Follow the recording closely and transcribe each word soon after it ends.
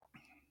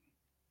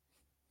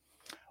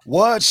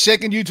What's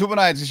shaking YouTube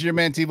tonight? This is your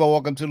man Tivo.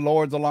 Welcome to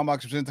Lords of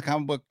Longbox present the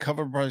comic book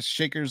cover price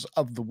shakers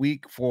of the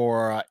week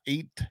for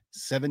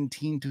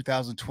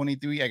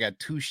 8/17/2023. I got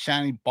two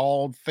shiny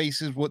bald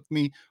faces with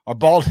me, or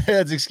bald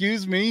heads,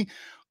 excuse me,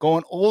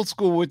 going old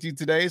school with you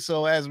today.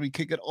 So as we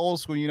kick it old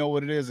school, you know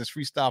what it is. It's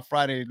Freestyle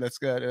Friday. Let's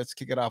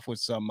kick it off with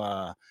some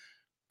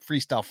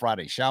Freestyle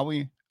Friday, shall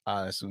we?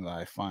 As soon as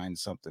I find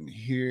something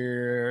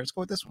here, let's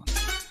go with this one.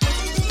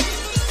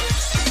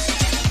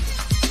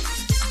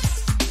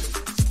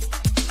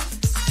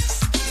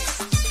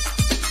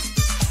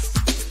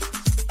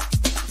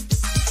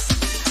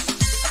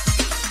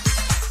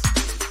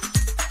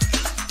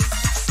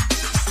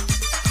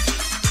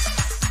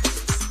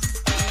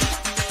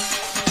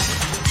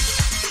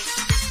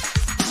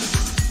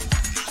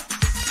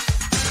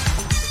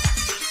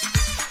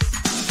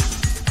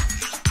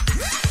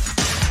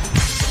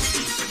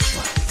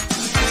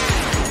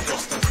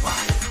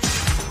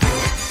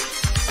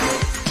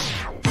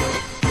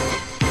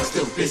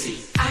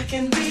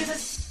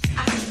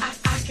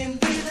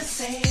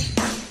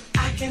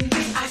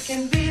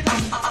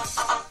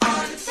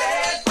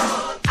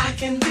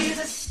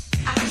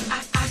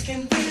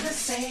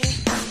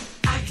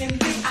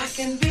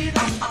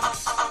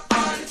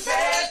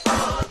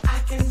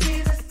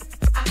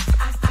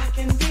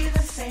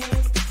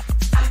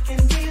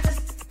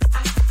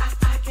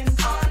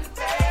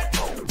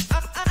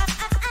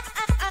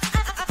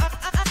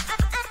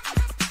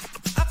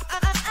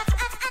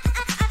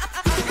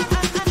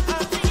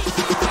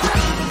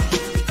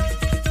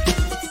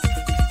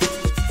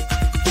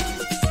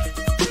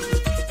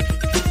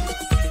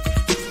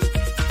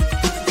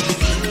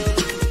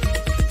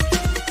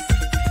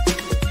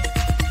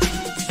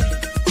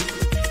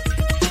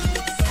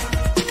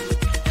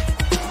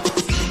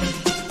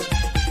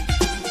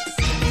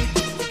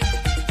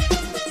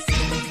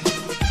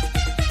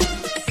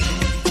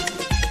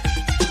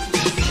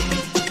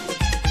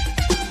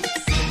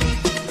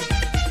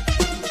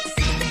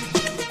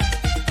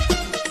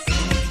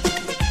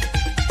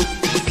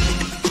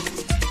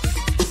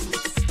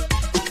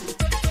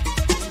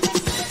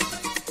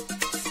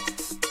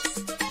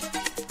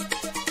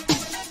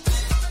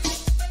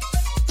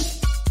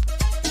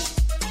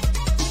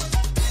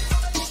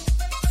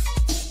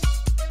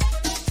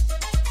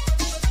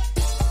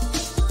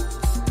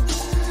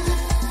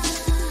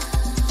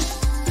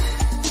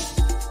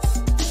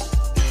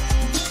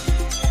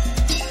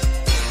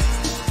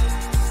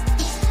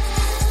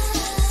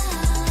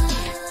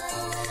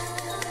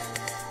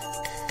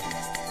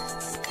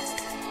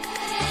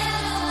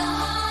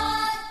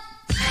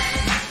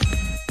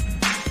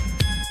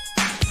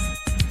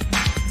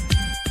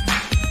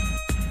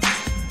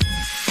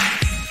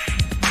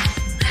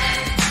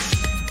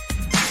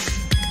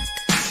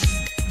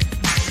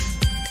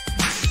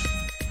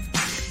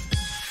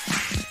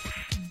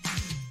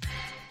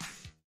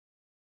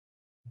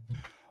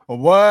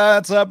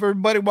 What's up,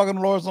 everybody? Welcome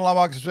to Lords of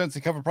Longbox presents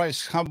the cover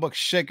price comic book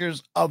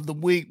shakers of the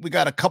week. We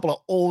got a couple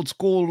of old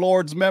school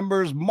Lords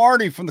members.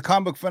 Marty from the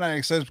Comic Book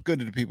Fanatic says, "Good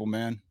to the people,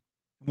 man."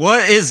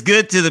 What is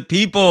good to the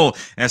people?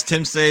 As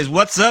Tim says,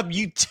 what's up,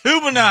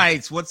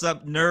 YouTubenites? What's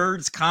up,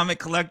 nerds, comic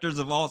collectors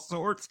of all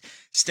sorts,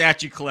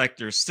 statue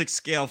collectors,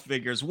 6-scale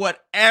figures,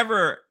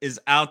 whatever is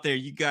out there.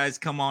 You guys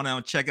come on out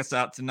and check us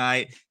out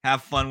tonight.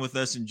 Have fun with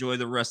us. Enjoy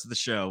the rest of the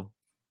show.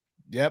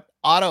 Yep.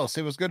 Otto,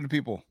 say what's good to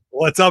people.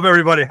 What's up,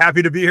 everybody?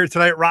 Happy to be here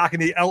tonight, rocking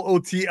the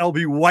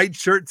LOTLB white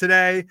shirt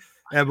today.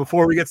 And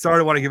before we get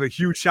started, I want to give a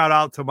huge shout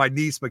out to my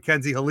niece,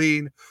 Mackenzie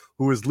Helene,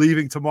 who is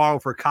leaving tomorrow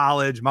for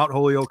college, Mount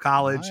Holyoke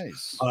College.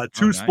 Nice.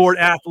 Two-sport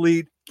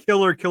athlete,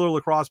 killer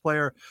lacrosse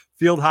player,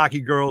 field hockey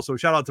girl. So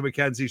shout out to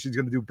Mackenzie. She's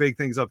going to do big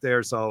things up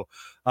there. So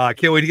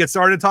can't wait to get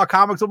started and talk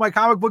comics with my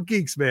comic book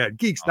geeks, man.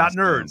 Geeks, awesome.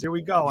 Not nerds. Here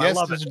we go. Yes, I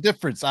love there's a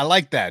difference. I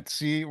like that.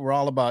 See, we're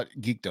all about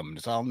geekdom.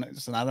 It's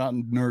not about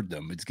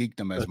nerddom. It's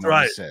geekdom, as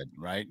Marty said,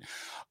 right?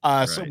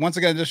 So once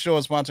again, this show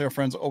is sponsored by our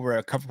friends over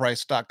at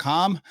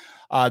CovrPrice.com.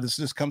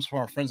 This comes from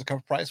our friends at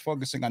CovrPrice,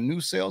 focusing on new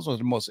sales or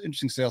the most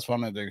interesting sales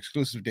found on their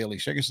exclusive daily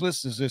shakers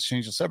list. This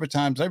changes several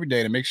times every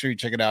day, to make sure you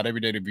check it out every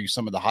day to review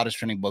some of the hottest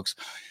trending books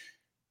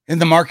in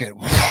the market.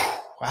 Wow,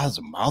 that's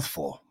a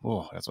mouthful.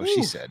 Oh, that's what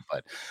she said.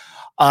 But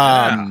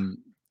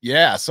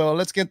yeah, so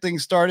let's get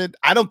things started.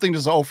 I don't think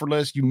there's an offer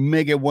list. You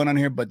may get one on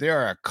here, but there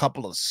are a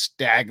couple of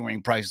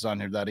staggering prices on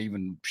here that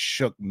even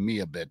shook me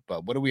a bit.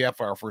 But what do we have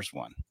for our first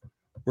one?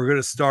 We're going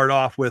to start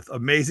off with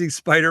Amazing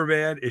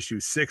Spider-Man issue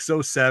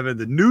 607,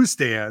 the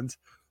newsstand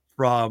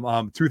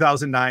from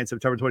 2009,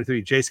 September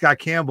 23. J. Scott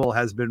Campbell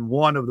has been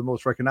one of the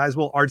most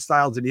recognizable art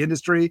styles in the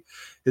industry.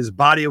 His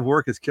body of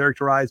work is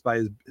characterized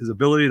by his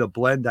ability to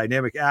blend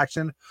dynamic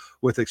action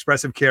with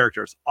expressive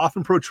characters,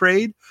 often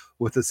portrayed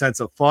with a sense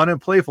of fun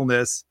and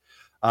playfulness.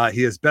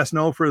 He is best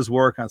known for his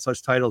work on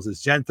such titles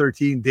as Gen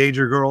 13,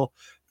 Danger Girl,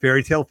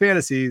 Fairy Tale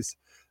Fantasies.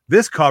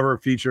 This cover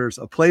features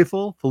a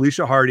playful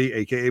Felicia Hardy,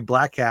 aka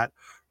Black Cat,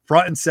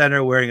 front and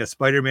center wearing a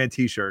Spider-Man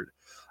t-shirt.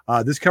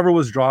 This cover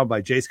was drawn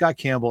by J. Scott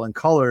Campbell and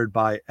colored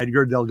by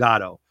Edgar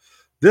Delgado.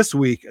 This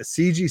week, a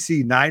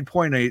CGC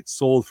 9.8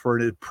 sold for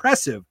an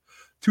impressive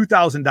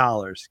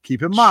 $2,000.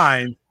 Keep in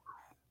mind,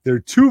 There are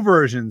two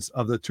versions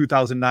of the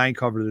 2009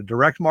 cover, the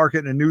direct market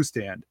and a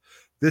newsstand.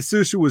 This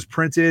issue was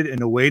printed in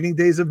the waiting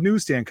days of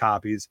newsstand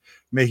copies,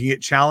 making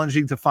it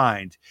challenging to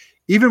find,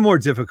 even more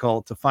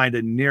difficult to find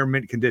in near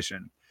mint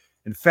condition.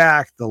 In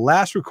fact, the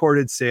last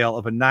recorded sale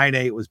of a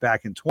 9.8 was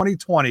back in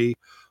 2020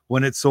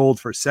 when it sold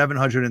for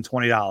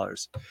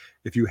 $720.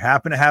 If you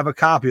happen to have a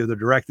copy of the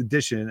direct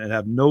edition, and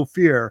have no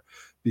fear,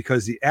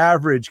 because the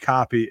average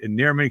copy in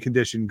near mint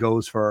condition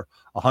goes for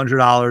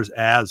 $100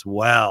 as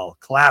well.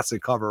 Classic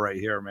cover right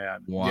here, man.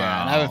 Wow.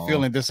 Yeah, and I have a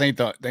feeling this ain't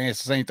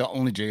the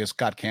only J.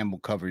 Scott Campbell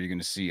cover you're going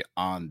to see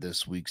on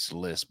this week's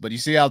list. But you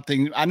see how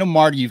things. I know,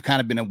 Marty, you've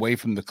kind of been away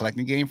from the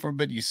collecting game for a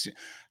bit. You see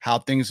how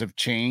things have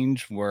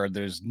changed, where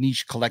there's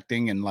niche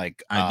collecting and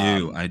like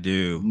I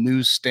do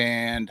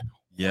newsstand,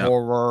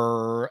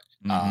 horror.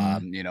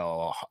 Hard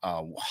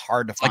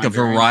to find, like a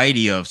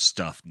variety of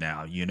stuff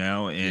now,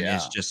 and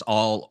it's just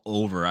all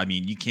over. I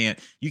mean, you can't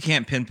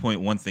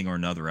pinpoint one thing or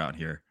anher out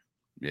here.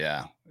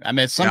 Yeah, I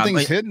mean,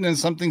 something's hidden and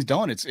something's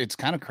don't. It's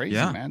kind of crazy,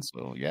 man.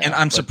 So yeah, and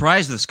I'm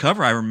surprised this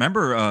cover. I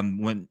remember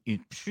when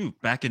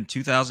back in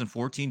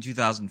 2014,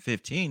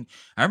 2015,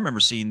 I remember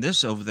seeing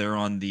this over there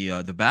on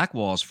the back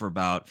walls for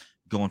about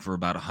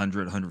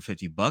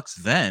 $100-$150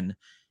 then.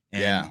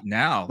 And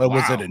now, but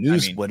was it a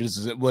news? What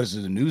is it? Was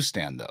it a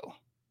newsstand though?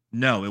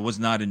 No, it was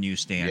not a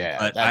newsstand. Yeah,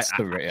 but that's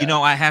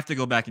I have to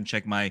go back and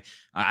check I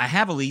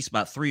have at least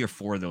about 3 or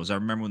 4 of those. I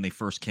remember when they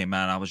first came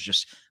out, I was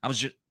just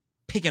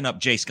picking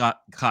up J. Scott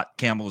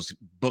Campbell's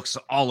books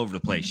all over the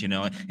place.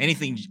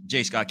 Anything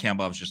J. Scott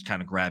Campbell, I was just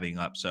kind of grabbing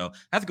up. So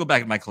I have to go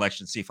back in my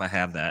collection and see if I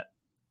have that.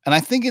 And I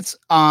think it's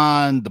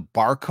on the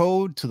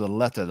barcode to the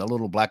left of the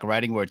little black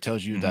writing where it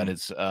tells you that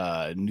it's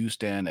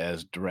newsstand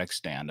as direct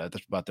stand. That's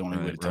about the only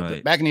way to tell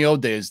it. Back in the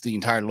old days, the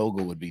entire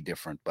logo would be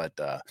different, but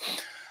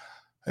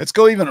let's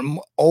go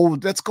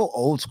old. Let's go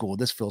old school.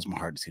 This fills my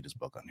heart to see this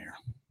book on here.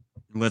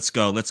 Let's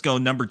go.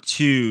 Number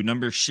 2.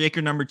 Number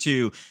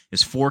 2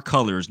 is 4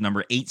 Colors,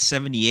 number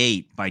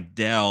 878 by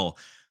Dell,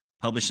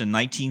 published in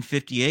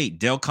 1958.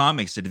 Dell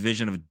Comics, a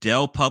division of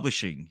Dell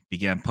Publishing,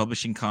 began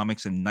publishing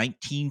comics in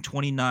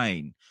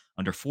 1929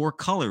 under 4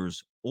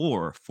 Colors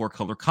or 4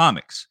 Color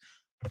Comics.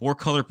 4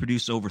 Color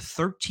produced over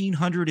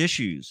 1,300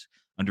 issues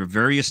under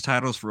various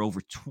titles for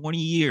over 20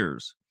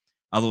 years.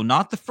 Although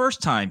not the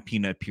first time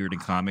Peanut appeared in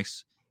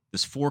comics,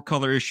 this 4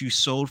 Color issue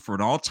sold for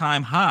an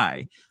all-time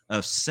high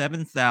of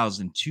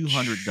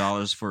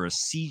 $7,200 for a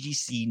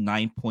CGC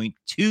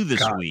 9.2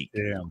 this week.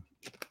 Damn.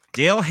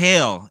 Dale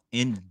Hale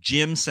and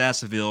Jim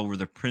Sasseville were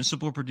the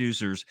principal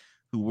producers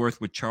who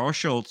worked with Charles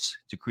Schultz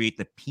to create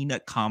the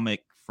Peanut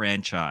comic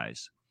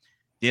franchise.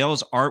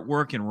 Dale's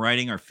artwork and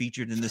writing are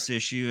featured in this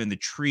issue, and the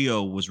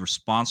trio was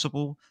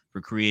responsible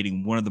for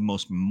creating one of the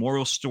most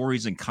memorable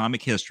stories in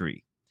comic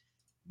history.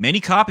 Many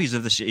copies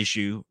of this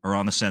issue are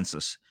on the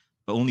census,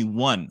 but only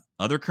one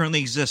other currently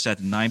exists at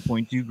the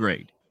 9.2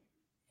 grade.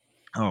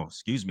 Oh,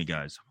 excuse me,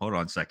 guys. Hold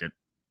on a second.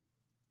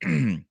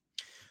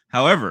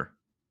 However,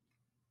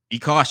 be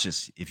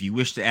cautious if you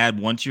wish to add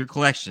one to your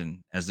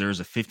collection, as there is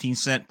a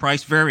 15-cent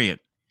price variant.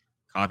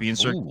 Copy and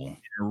circulation,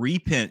 a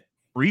reprint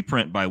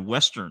by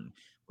Western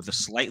with a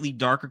slightly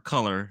darker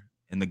color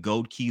and the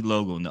gold key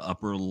logo in the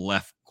upper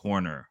left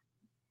corner.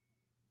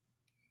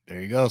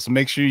 There you go. So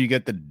make sure you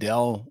get the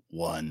Dell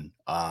one.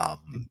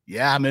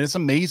 Yeah, I mean, it's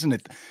amazing.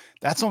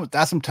 That's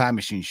some time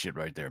machine shit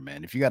right there,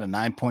 man. If you got a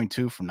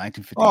 9.2 from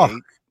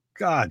 1958,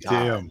 God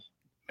damn,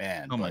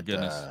 man. Oh my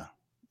goodness.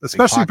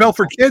 Especially built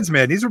for kids,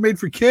 man. These were made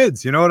for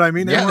kids. You know what I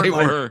mean? They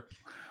were.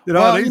 These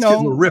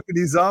kids were ripping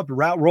these up,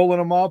 rolling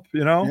them up.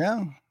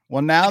 Yeah.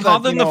 Well, now they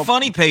called them the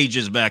funny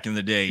pages back in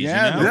the days.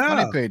 Yeah, the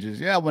funny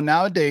pages. Yeah. Well,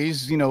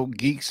 nowadays,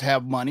 geeks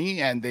have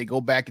money and they go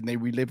back and they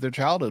relive their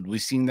childhood.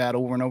 We've seen that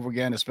over and over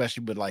again,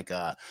 especially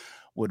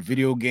with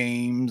video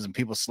games and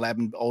people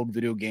slapping old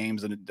video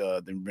games and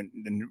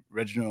the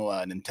original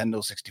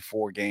Nintendo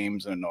 64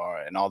 games and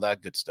all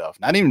that good stuff.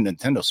 Not even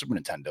Nintendo, Super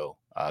Nintendo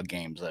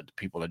games that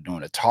people are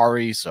doing.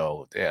 Atari.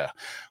 So yeah,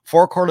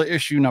 4 Color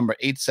issue number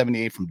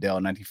 878 from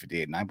Dell,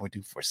 1958,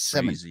 9.2 for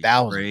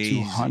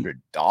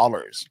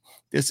 $7,200.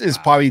 This is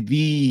probably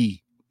the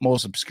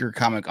most obscure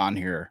comic on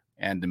here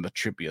and the most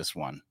trippiest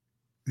one.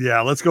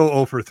 Yeah, let's go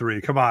 0 for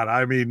 3. Come on.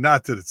 I mean,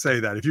 not to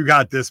say that. If you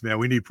got this, man,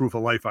 we need proof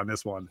of life on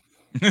this one.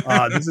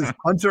 This is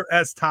Hunter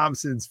S.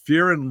 Thompson's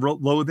Fear and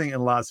Loathing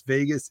in Las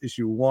Vegas,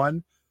 issue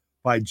 1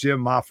 by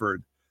Jim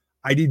Mofford.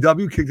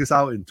 IDW kicked this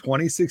out in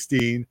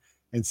 2016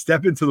 and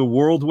stepped into the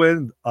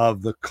whirlwind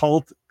of the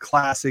cult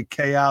classic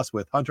chaos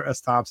with Hunter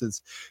S.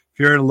 Thompson's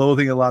Fear and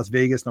Loathing in Las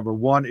Vegas, number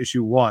 1,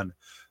 issue 1.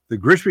 The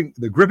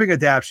gripping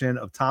adaptation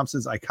of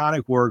Thompson's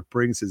iconic work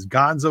brings his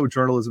gonzo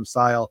journalism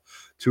style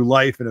to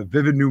life in a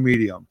vivid new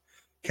medium,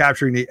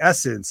 capturing the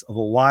essence of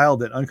a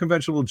wild and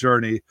unconventional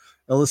journey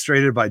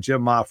illustrated by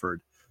Jim Mofford.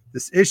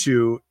 This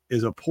issue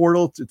is a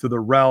portal to the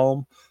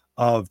realm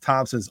of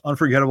Thompson's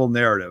unforgettable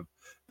narrative.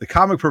 The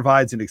comic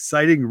provides an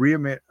exciting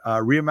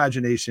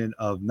reimagination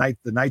of the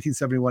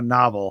 1971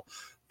 novel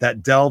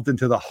that delved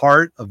into the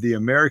heart of the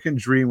American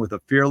dream with a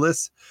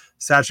fearless,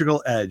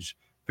 satirical edge.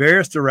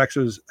 Various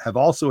directors have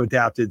also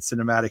adapted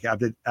cinematic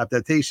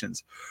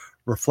adaptations,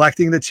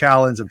 reflecting the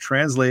challenge of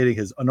translating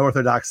his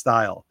unorthodox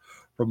style.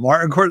 From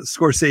Martin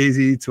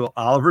Scorsese to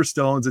Oliver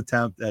Stone's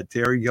attempt at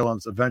Terry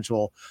Gilliam's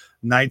eventual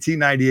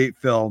 1998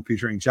 film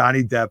featuring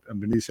Johnny Depp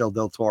and Benicio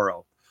del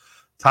Toro.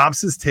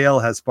 Thompson's tale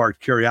has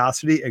sparked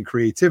curiosity and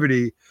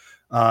creativity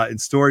in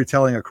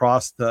storytelling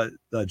across the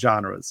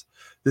genres.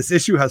 This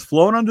issue has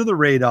flown under the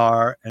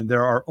radar, and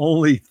there are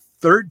only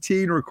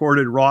 13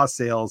 recorded raw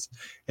sales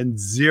and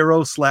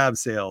 0 slab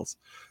sales.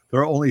 There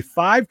are only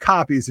 5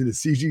 copies in the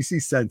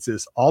CGC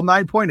census, all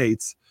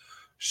 9.8s,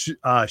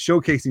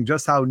 showcasing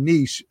just how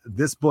niche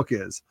this book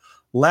is.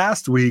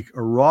 Last week,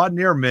 a raw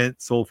near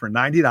mint sold for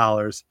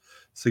 $90,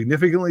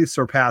 significantly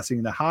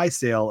surpassing the high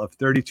sale of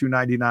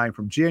 $32.99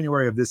 from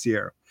January of this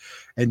year.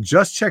 And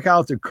just check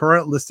out the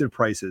current listed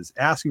prices,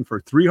 asking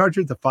for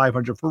 $300 to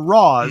 $500 for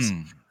raws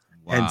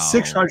and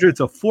 $600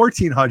 to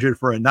 $1,400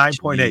 for a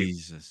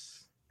 9.8.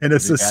 In a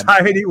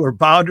society where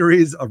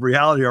boundaries of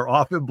reality are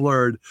often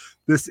blurred,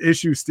 this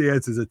issue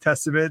stands as a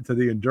testament to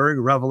the enduring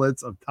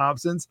relevance of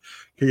Thompson's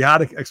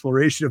chaotic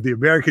exploration of the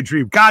American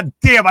dream. God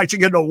damn, I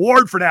should get an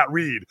award for that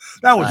read.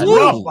 That was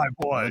rough, my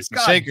boy.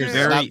 Shakers,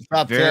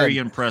 very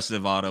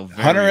impressive, Otto.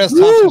 Hunter S.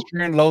 Thompson's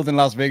Fear and Loathing in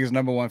Las Vegas,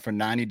 #1 for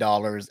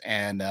 $90.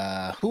 And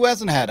who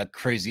hasn't had a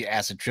crazy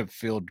acid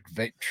trip-filled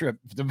trip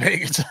to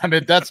Vegas? I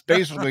mean, that's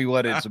basically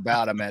what it's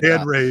about. I mean,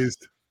 hand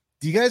raised.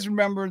 Do you guys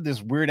remember this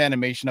weird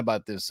animation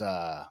about this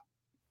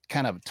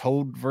kind of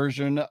Toad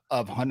version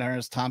of Hunter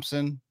S.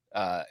 Thompson?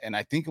 And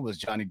I think it was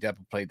Johnny Depp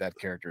who played that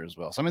character as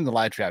well. So I'm in the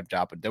live trap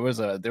job, but there was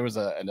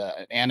an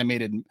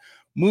animated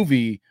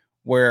movie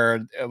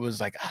where it was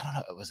like, I don't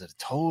know, was it a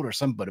Toad or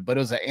something, but it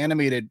was an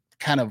animated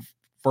kind of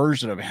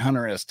version of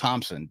Hunter S.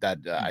 Thompson that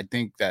I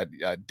think that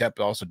Depp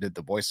also did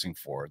the voicing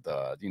for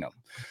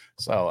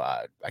so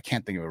I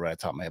can't think of it right off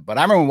the top of my head, but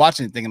I remember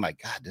watching it thinking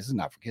like, God, this is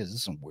not for kids. This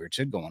is some weird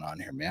shit going on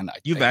here, man.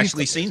 You've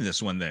actually seen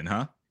this one then,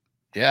 huh?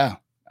 Yeah.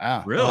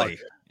 Really?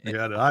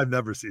 Yeah, I've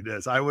never seen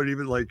this. I wouldn't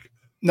even like.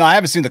 No, I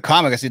haven't seen the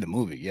comic. I see the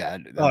movie. Yeah.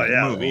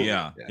 The movie.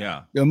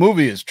 Yeah. The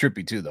movie is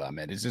trippy too, though. I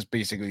mean, it's just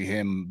basically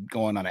him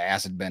going on an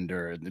acid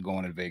bender and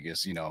going to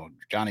Vegas.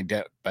 Johnny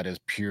Depp, that is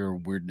pure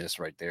weirdness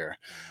right there.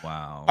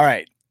 Wow. All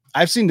right.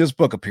 I've seen this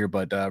book appear,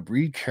 but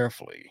read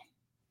carefully.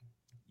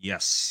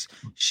 Yes.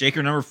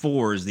 Shaker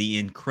 #4 is The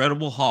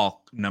Incredible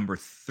Hulk,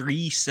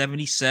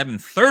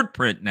 #377, third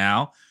print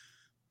now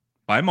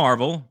by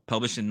Marvel,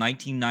 published in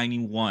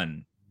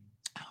 1991.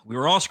 We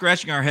were all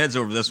scratching our heads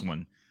over this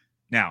one.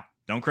 Now,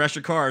 don't crash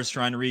your cars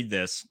trying to read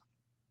this.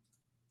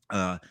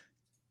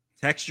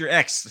 Text your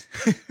ex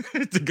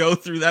to go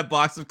through that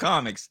box of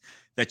comics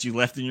that you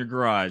left in your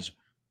garage,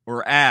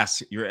 or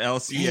ask your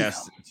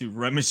LCS to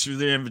rummage through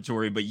their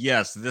inventory. But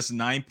yes, this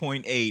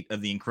 9.8 of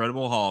The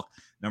Incredible Hulk,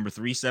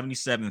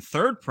 #377,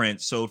 third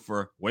print, sold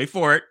for, wait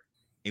for it,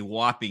 a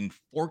whopping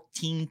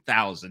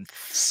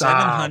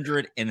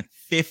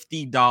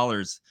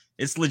 $14,750.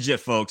 It's legit,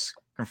 folks.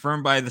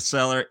 Confirmed by the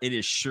seller. It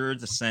is sure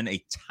to send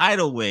a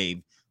tidal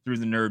wave through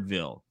the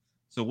Nerdville.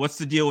 So what's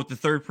the deal with the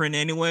third print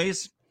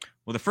anyways?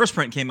 Well, the first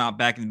print came out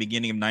back in the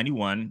beginning of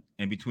 91,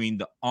 and between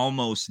the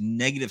almost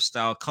negative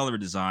style color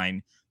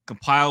design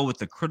compiled with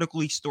the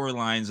critically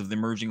storylines of the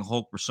emerging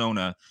Hulk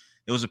persona,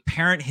 it was a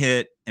apparent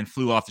hit and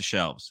flew off the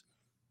shelves.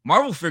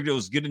 Marvel figured it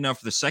was good enough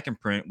for the second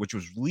print, which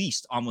was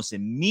released almost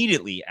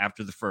immediately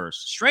after the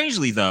first.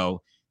 Strangely,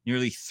 though,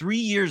 nearly 3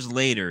 years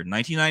later,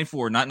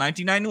 1994, not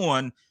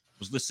 1991,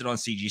 was listed on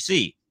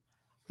CGC.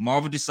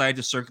 Marvel decided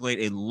to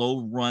circulate a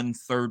low-run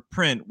third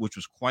print, which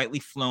was quietly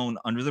flown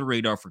under the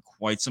radar for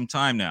quite some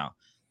time now.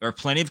 There are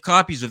plenty of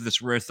copies of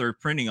this rare third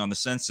printing on the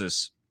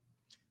census,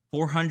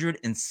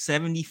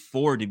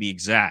 474 to be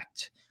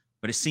exact.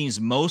 But it seems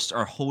most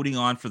are holding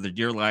on for their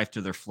dear life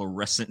to their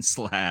fluorescent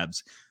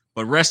slabs.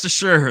 But rest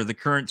assured, the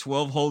current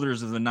 12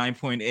 holders of the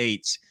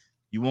 9.8s,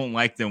 you won't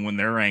like them when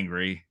they're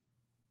angry.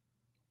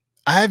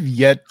 I've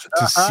yet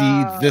to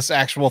see this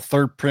actual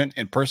third print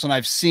in person.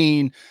 I've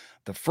seen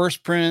the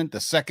first print, the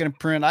second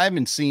print. I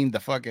haven't seen the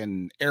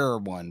fucking error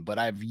one, but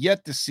I've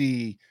yet to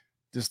see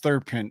this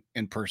third print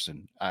in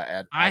person.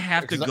 I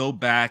have to go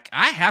back.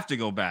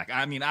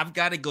 I mean, I've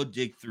got to go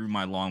dig through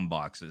my long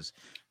boxes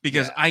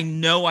because I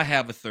know I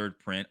have a third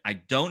print. I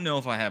don't know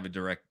if I have a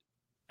direct,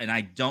 and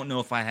I don't know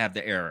if I have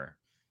the error.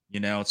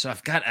 So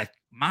I've got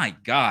my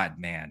God,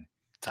 man.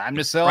 Time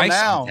to sell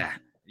now.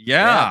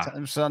 Yeah.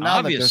 Time to sell now.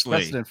 Obviously. That there's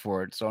precedent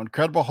for it. So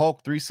Incredible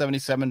Hulk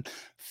 377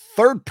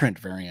 third print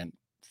variant,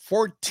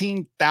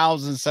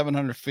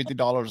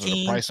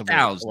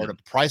 $14,750 the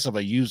price of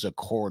a used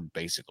Accord,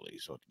 basically.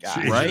 So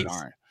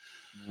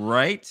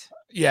right.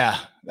 Yeah.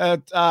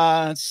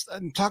 I'm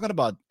talking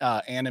about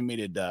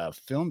animated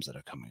films that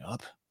are coming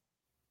up.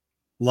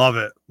 Love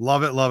it.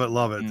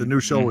 The new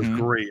show was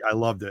great. I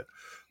loved it.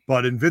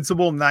 But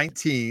Invincible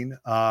 19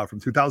 from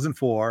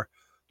 2004,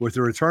 with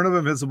the return of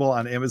Invincible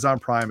on Amazon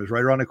Prime, is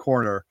right around the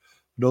corner.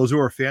 For those who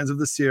are fans of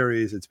the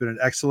series, it's been an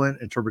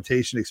excellent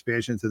interpretation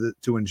expansion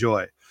to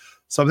enjoy.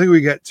 Something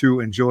we get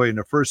to enjoy in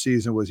the first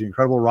season was the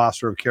incredible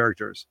roster of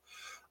characters.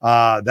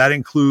 That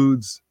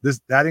includes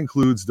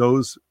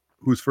those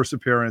whose first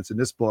appearance in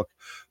this book,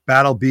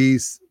 Battle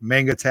Beast,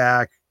 Manga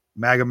Attack,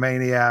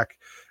 Magamaniac,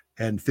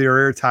 and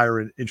Theory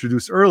Tyrant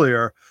introduced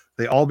earlier.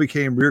 They all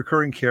became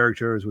recurring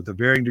characters with the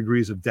varying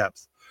degrees of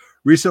depth.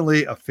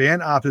 Recently, a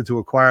fan opted to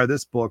acquire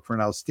this book for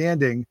an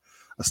astounding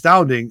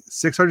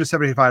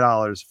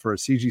 $675 for a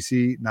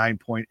CGC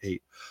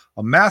 9.8,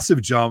 a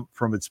massive jump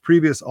from its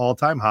previous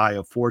all-time high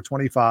of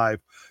 $425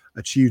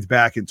 achieved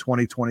back in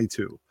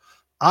 2022.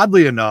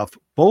 Oddly enough,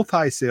 both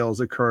high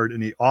sales occurred in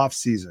the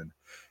off-season,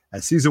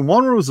 as Season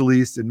 1 was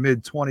released in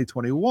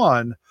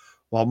mid-2021,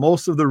 while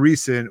most of the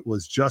recent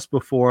was just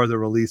before the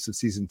release of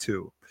Season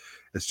 2.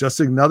 It's just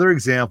another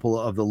example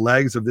of the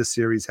legs of this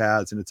series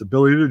has and its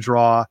ability to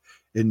draw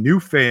in new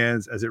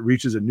fans as it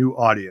reaches a new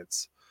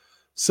audience.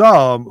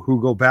 Some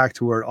who go back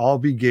to where it all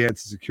began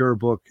to secure a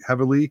book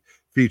heavily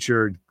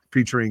featuring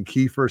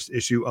key first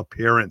issue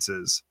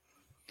appearances.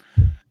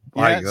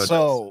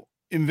 So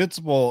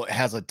Invincible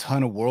has a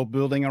ton of world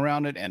building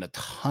around it and a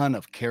ton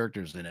of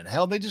characters in it.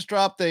 Hell, they just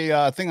dropped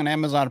a thing on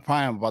Amazon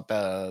Prime about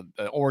the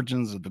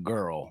origins of the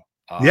girl.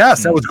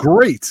 Yes, that was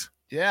great.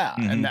 Yeah,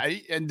 and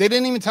they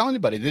didn't even tell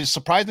anybody. They just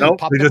surprised them.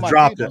 Nope, they just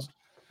dropped it.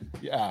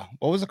 Yeah,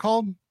 what was it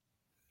called?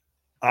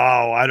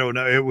 Oh, I don't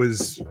know. It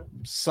was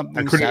something.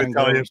 I couldn't even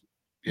tell you.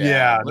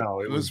 Yeah,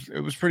 no, it was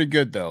pretty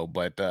good though.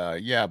 But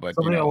somebody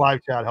in the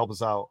live chat help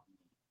us out.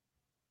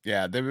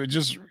 Yeah, they were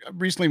just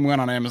recently went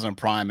on Amazon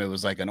Prime. It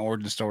was like an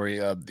origin story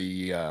of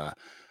the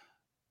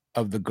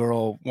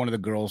girl, one of the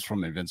girls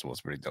from Invincible.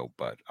 It's pretty dope.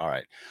 But all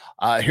right,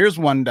 here's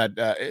one that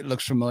it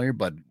looks familiar,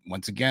 but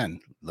once again,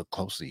 look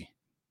closely.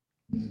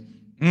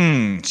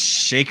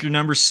 Shaker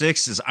number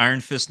 6 is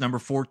Iron Fist number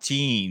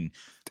 14.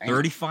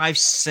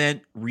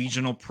 35-cent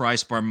regional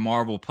price by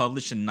Marvel,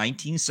 published in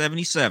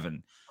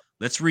 1977.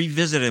 Let's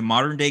revisit a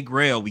modern-day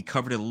grail we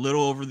covered a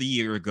little over the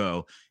year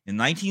ago. In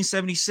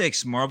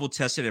 1976, Marvel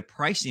tested a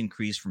price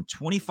increase from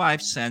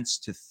 25 cents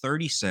to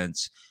 30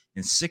 cents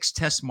in 6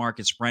 test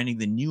markets, branding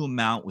the new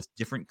amount with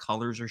different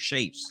colors or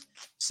shapes,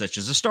 such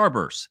as a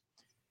starburst.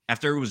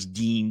 After it was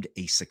deemed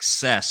a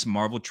success,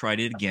 Marvel tried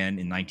it again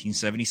in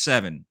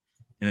 1977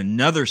 in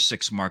another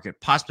 6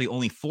 market, possibly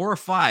only 4 or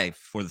 5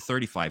 for the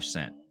 35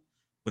 cent.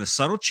 With a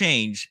subtle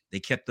change, they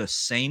kept the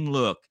same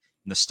look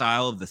and the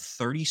style of the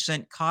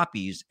 30-cent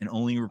copies and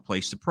only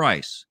replaced the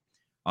price.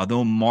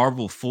 Although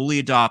Marvel fully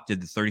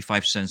adopted the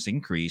 35 cents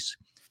increase,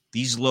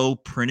 these low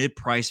printed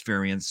price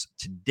variants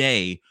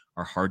today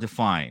are hard to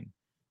find.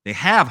 They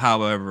have,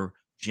 however,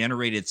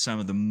 generated some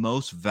of the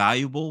most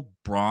valuable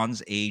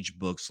Bronze Age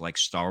books like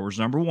Star Wars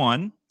number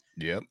 1.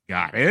 Yep.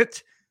 Got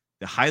it.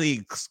 The highly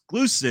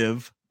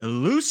exclusive,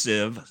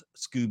 elusive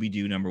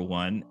Scooby-Doo number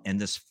 1, and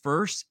this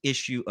first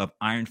issue of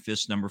Iron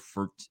Fist number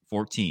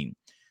 14,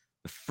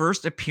 the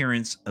first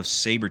appearance of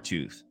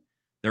Sabretooth.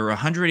 There are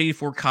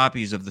 184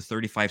 copies of the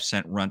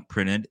 35-cent run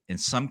printed, and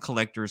some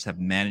collectors have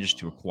managed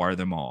to acquire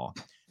them all.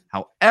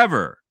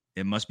 However,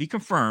 it must be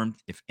confirmed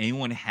if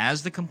anyone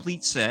has the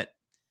complete set,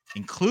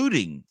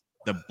 including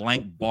the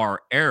blank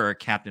bar era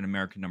Captain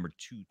America number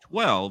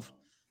 212.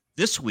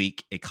 This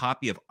week, a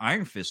copy of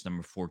Iron Fist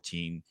number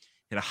 14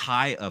 hit a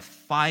high of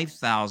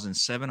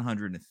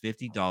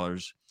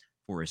 $5,750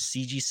 for a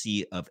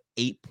CGC of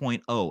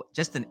 8.0,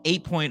 just an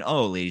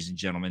 8.0, ladies and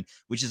gentlemen,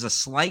 which is a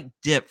slight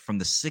dip from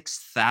the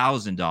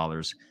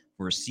 $6,000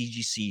 for a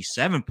CGC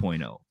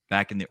 7.0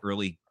 back in the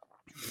early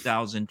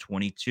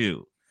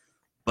 2022.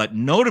 But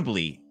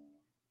notably,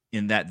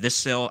 in that this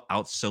sale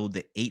outsold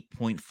the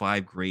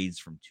 8.5 grades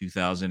from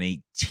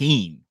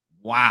 2018.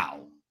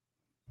 Wow.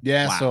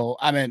 Yeah. Wow. So,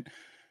 I mean,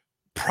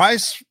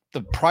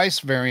 the price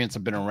variants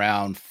have been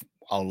around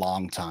a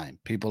long time.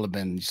 People have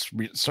been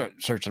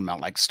searching them out.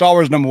 Like Star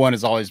Wars number 1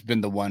 has always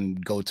been the one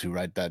go-to,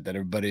 right? That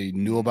everybody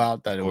knew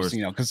about. That it was,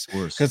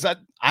 because I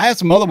had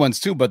some other ones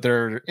too, but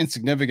they're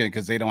insignificant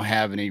because they don't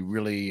have any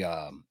really,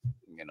 they're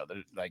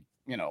like,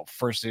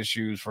 first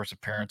issues, first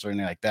appearance, or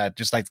anything like that.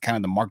 Just like kind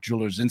of the Mark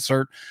Jewelers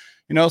insert.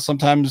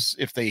 Sometimes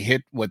if they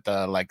hit with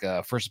like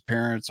a first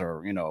appearance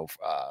or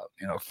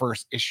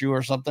first issue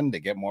or something, they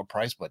get more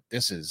price. But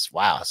this is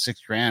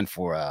 $6,000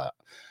 for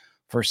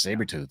first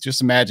Sabretooth.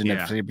 Just imagine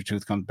if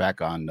Sabretooth comes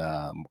back on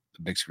the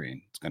big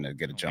screen. It's going to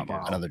get a jump,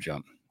 another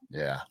jump.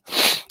 Yeah.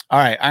 All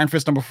right. Iron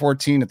Fist number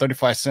 14, the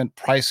 35-cent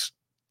price,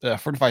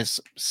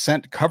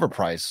 45-cent cover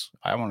price.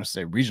 I want to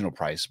say regional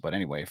price, but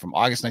anyway, from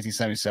August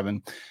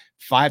 1977,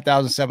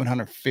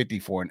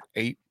 $5,750 for an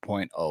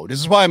 8.0. This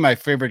is why my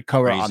favorite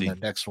cover on the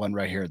next one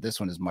right here. This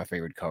one is my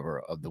favorite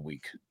cover of the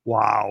week.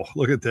 Wow.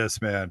 Look at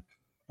this, man.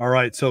 All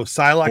right. So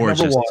Psylocke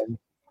number 1.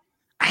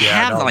 I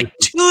have like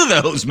 2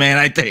 of those, man,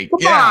 I think.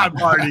 Come on,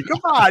 Marty. Come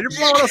on. You're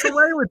blowing us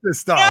away with this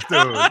stuff,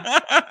 dude.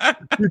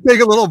 You take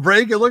a little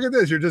break and look at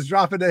this. You're just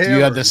dropping the hammer.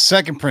 You have the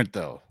second print,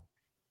 though.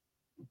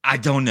 I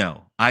don't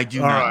know. I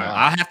do not know.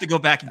 I'll have to go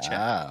back and check.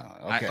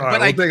 Okay. All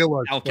right, we'll take a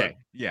look. Okay.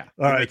 Yeah.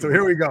 All right. So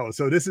here we go.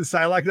 So this is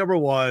Psylocke number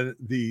 1,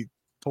 the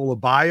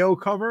Tolabio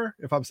cover,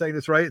 if I'm saying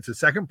this right. It's a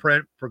second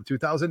print from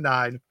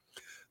 2009.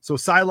 So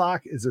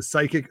Psylocke is a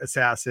psychic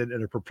assassin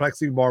in a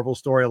perplexing Marvel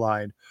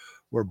storyline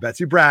where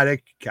Betsy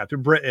Braddock,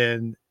 Captain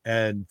Britain,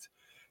 and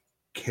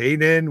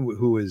Kanan,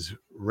 who is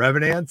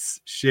Revenance,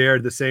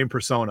 shared the same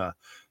persona.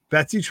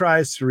 Betsy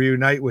tries to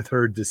reunite with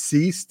her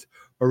deceased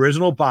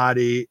original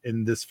body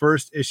in this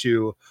first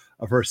issue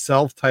of her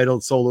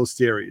self-titled solo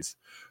series,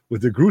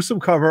 with the gruesome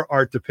cover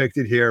art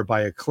depicted here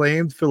by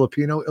acclaimed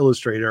Filipino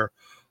illustrator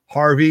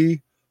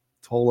Harvey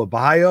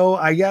Tolabao,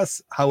 I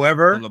guess.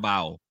 However,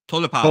 Tolabao.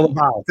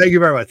 Thank you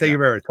very much. Thank you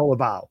very much.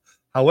 Tolabao.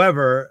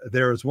 However,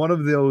 there is one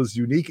of those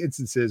unique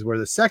instances where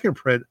the second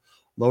print,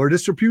 lower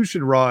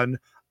distribution run,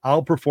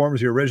 outperforms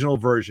the original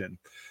version.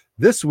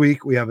 This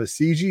week, we have a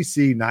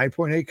CGC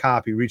 9.8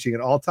 copy reaching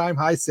an all-time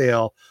high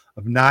sale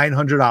of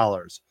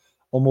 $900,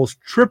 almost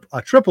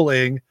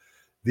tripling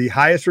the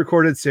highest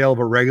recorded sale of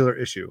a regular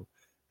issue.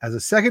 As a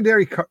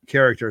secondary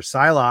character,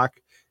 Psylocke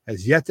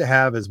has yet to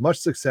have as much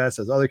success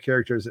as other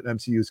characters in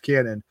MCU's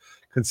canon,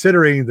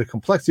 considering the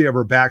complexity of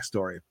her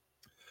backstory,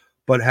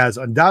 but has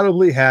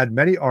undoubtedly had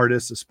many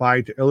artists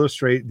aspiring to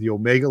illustrate the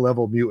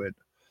Omega-level mutant.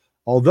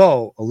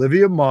 Although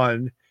Olivia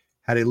Munn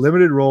had a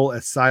limited role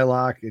as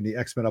Psylocke in the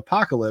X-Men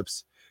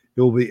Apocalypse,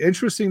 it will be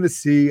interesting to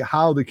see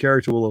how the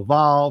character will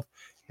evolve,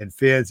 and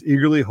fans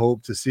eagerly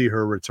hope to see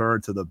her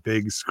return to the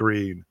big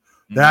screen.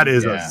 That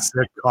is a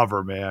sick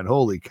cover, man.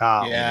 Holy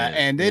cow. Yeah,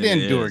 and they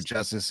didn't do her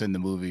justice in the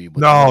movie.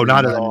 No,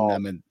 not at all. I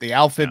mean, the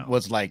outfit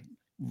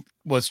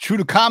was true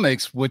to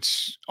comics,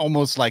 which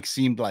almost like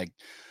seemed like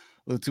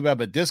a little too bad,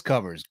 but this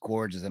cover is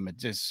gorgeous. I mean,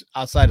 just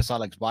outside of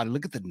Psylocke's body,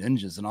 look at the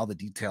ninjas and all the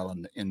detail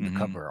in the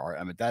cover art.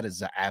 I mean, that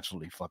is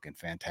absolutely fucking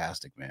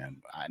fantastic,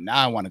 man.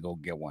 Now I want to go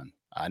get one.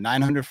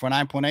 900 for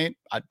 9.8.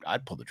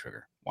 I'd pull the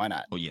trigger. Why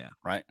not? Oh yeah,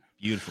 right.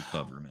 Beautiful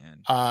cover,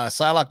 man.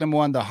 Psylocke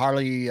 #1, the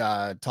Harley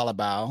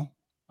Talabao.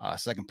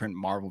 Second print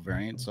Marvel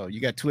variant. So you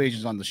got 2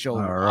 Asians on the show.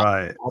 All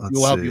right.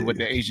 We'll help you with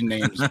the Asian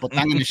names.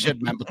 Putang in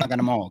shit, man. Putang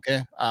mo,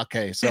 okay?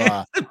 Okay. So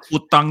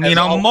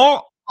putang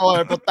mo.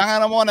 Oh,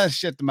 putang mo na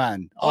shit,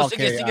 man.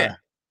 Okay.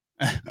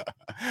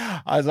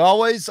 As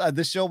always,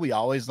 this show, we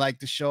always like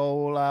to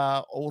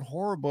show old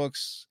horror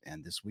books,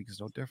 and this week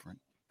is no different.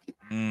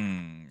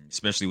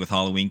 Especially with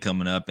Halloween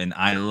coming up, and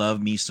I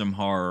love me some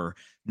horror.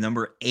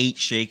 Number 8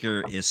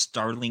 shaker is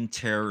Startling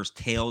Terrors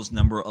Tales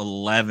number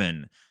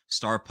 11.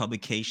 Star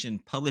publication,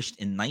 published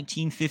in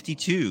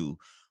 1952.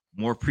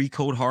 More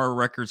pre-code horror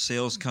record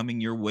sales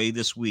coming your way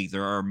this week.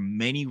 There are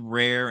many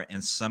rare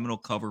and seminal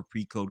cover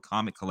pre-code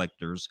comic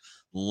collectors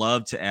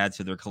love to add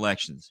to their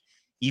collections.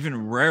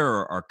 Even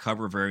rarer are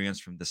cover variants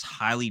from this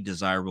highly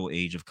desirable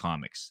age of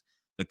comics.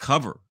 The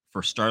cover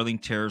for Startling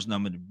Terrors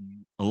number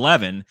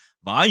 11,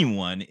 volume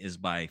 1, is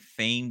by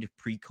famed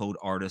pre-code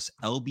artist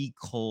L.B.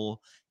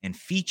 Cole and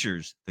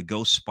features the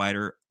ghost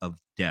spider of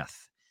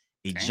death.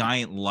 A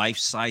giant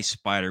life-size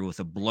spider with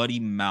a bloody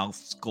mouth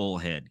skull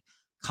head.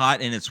 Caught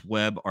in its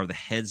web are the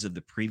heads of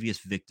the previous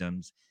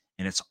victims,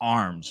 and its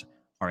arms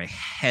are a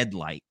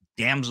headlight,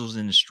 damsels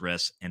in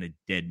distress, and a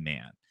dead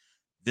man.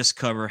 This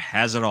cover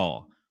has it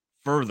all.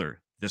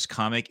 Further, this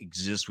comic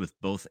exists with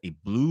both a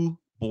blue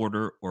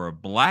border or a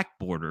black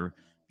border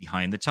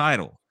behind the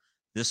title.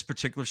 This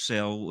particular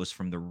sale was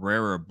from the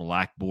rarer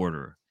black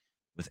border.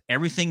 With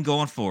everything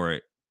going for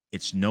it,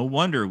 it's no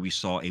wonder we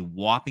saw a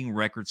whopping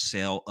record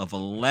sale of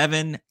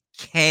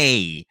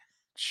 11K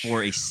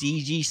for a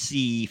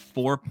CGC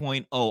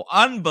 4.0.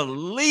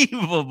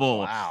 Unbelievable.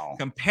 Wow.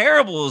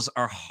 Comparables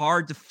are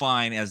hard to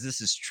find, as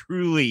this is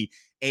truly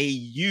a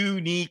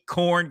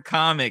unicorn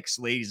comics,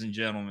 ladies and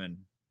gentlemen.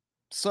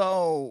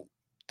 So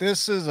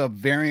this is a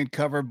variant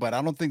cover, but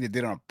I don't think they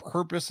did it on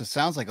purpose. It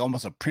sounds like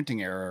almost a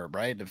printing error,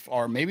 right?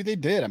 Or maybe they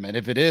did. I mean,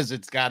 if it is,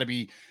 it's got to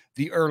be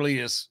the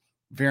earliest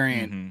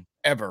variant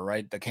ever,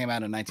 right? That came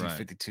out in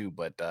 1952.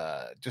 Right.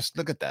 But just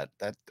look at that.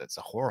 That's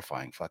a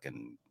horrifying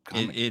fucking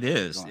comic. It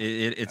is.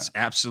 It's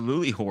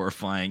absolutely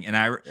horrifying.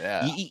 And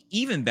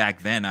even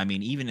back then, I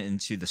mean, even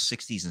into the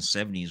 60s and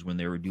 70s when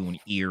they were doing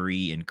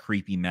eerie and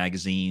creepy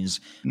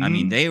magazines, I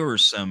mean, they were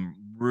some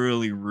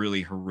really,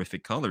 really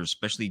horrific colors,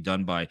 especially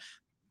done by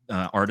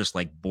artists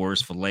like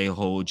Boris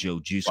Vallejo, Joe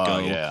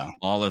Jusko,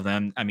 all of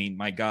them. I mean,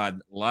 my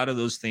God, a lot of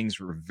those things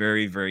were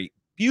very, very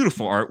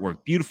beautiful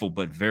artwork, beautiful,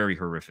 but very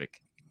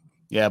horrific.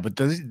 Yeah, but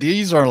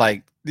these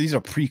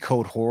are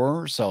pre-code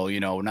horror, so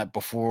not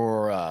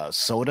before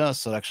Soda,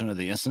 Seduction of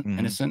the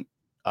Innocent,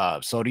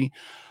 Sodi.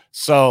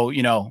 So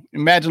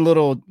imagine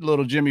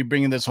little Jimmy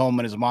bringing this home,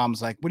 and his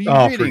mom's like, "What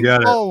are you reading?"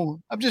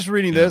 "Oh, I'm just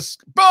reading this."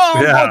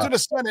 Boom, going to the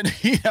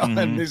Senate,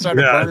 and they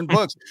started burning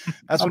books.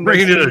 That's when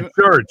bringing it to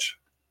church.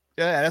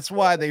 Yeah, that's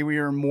why they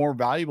were more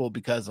valuable,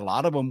 because a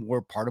lot of them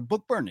were part of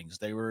book burnings.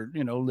 They were,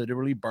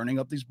 literally burning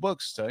up these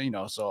books. So,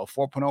 so a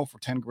 4.0 for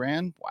 10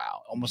 grand.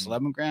 Wow. Almost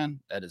 11 grand.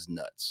 That is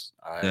nuts.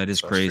 Right? That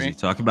is crazy.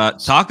 Talk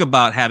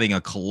about having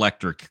a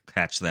collector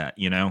catch that,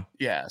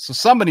 Yeah. So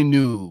somebody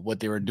knew what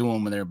they were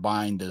doing when they were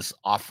buying this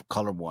off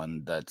color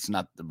one. That's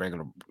not the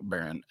regular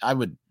variant. I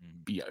would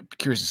be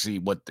curious to see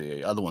what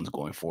the other one's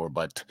going for,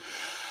 but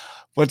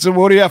what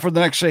do you have for the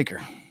next shaker?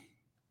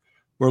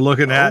 We're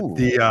looking at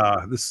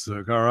this.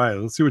 All right.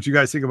 Let's see what you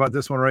guys think about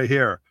this one right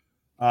here.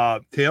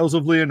 Tales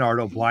of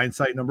Leonardo, Blind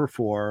Sight number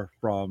 4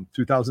 from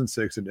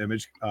 2006 in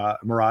Image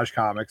Mirage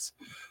Comics.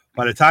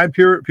 By the time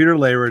Peter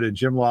Laird and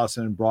Jim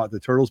Lawson brought the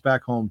Turtles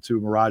back home to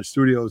Mirage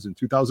Studios in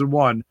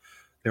 2001,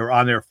 they were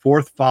on their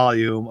 4th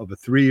volume of a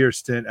 3-year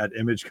stint at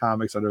Image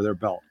Comics under their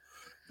belt.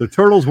 The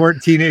Turtles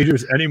weren't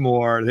teenagers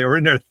anymore. They were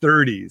in their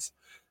 30s,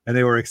 and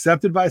they were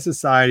accepted by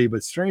society,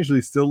 but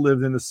strangely still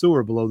lived in the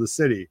sewer below the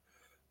city.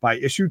 By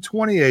issue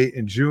 28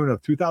 in June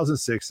of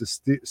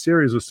 2006, the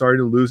series was starting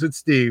to lose its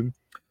steam,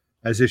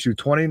 as issue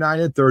 29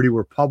 and 30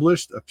 were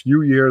published a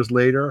few years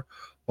later,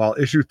 while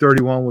issue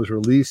 31 was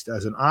released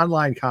as an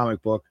online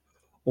comic book,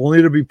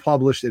 only to be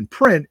published in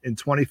print in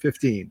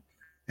 2015.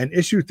 And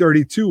issue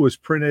 32 was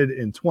printed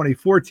in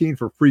 2014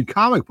 for Free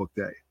Comic Book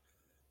Day.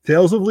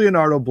 Tales of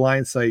Leonardo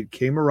Blind Sight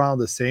came around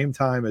the same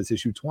time as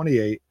issue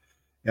 28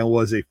 and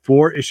was a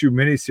 4-issue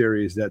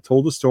miniseries that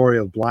told the story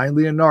of blind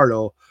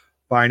Leonardo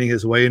finding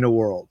his way in the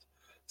world.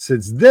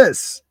 Since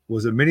this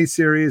was a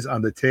miniseries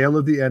on the tail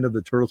of the end of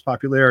the Turtles'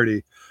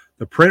 popularity,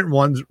 the print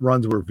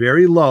runs were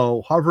very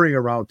low, hovering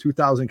around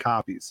 2,000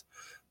 copies.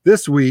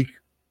 This week,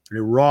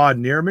 a raw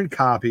near-mint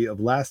copy of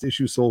last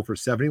issue sold for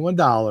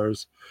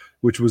 $71,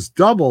 which was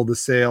double the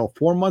sale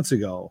 4 months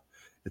ago.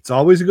 It's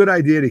always a good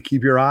idea to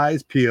keep your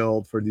eyes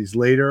peeled for these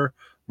later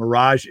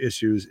Mirage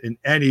issues in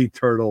any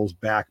Turtles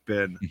back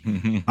bin.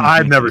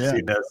 I've never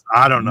seen this.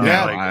 I don't know.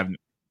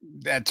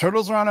 Yeah,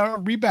 Turtles are on a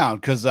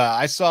rebound because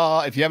I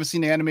saw, if you haven't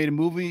seen the animated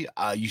movie,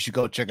 you should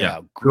go check it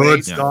out.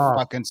 Great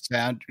fucking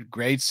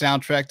great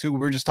soundtrack too. We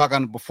were just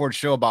talking before the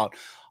show about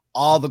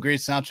all the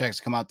great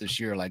soundtracks come out this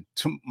year. Like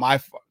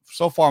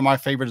so far, my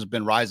favorite has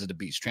been Rise of the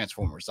Beast,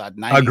 Transformers.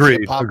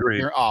 Agreed.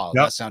 Oh,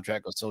 that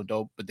soundtrack was so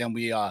dope. But then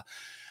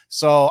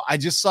so I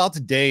just saw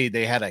today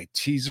they had a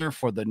teaser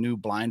for the new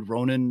Blind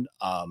Ronin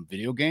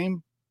video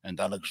game. And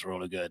that looks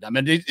really good. I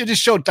mean, it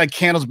just showed like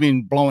candles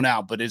being blown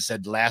out, but it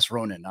said Last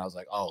Ronin. I was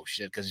like, oh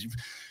shit. Because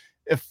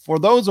if for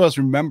those of us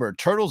remember,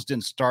 Turtles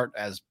didn't start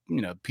as,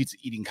 pizza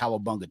eating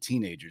cowabunga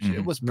teenagers.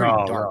 It was pretty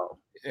dark.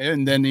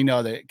 And then,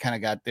 they kind of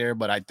got there.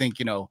 But I think,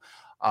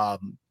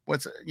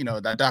 what's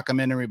that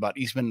documentary about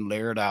Eastman and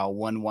Laird, how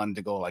one wanted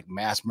to go like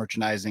mass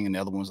merchandising and the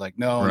other one was like,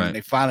 no. Right. And they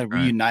finally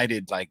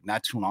reunited like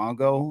not too long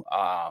ago.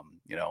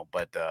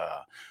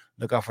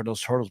 Look out for those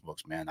Turtles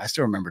books, man. I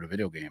still remember the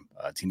video game,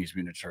 Teenage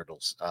Mutant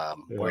Turtles,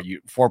 where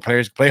 4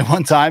 players play at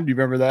one time. Do you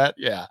remember that?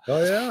 Yeah.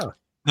 Oh, yeah.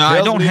 No,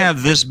 I don't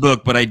have this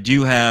book, but I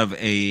do have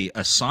a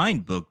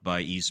signed book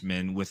by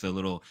Eastman with a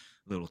little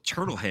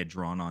turtle head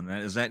drawn on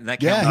that. Is that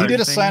yeah, he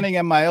did a signing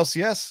at my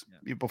LCS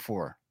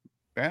before.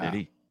 Yeah. Did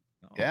he?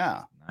 Oh,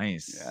 yeah.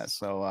 Nice. Yeah.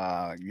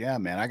 So, yeah,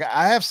 man.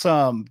 I have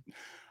some.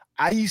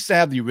 I used to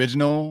have the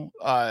original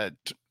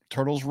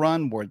Turtles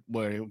run where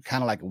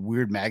kind of like a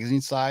weird magazine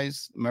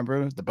size.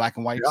 Remember the black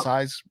and white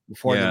size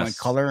before they went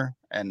color?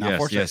 And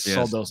unfortunately, I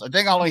sold those. I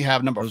think I only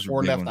have number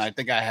 4 left. And I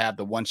think I have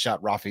the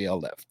one-shot Raphael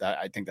left.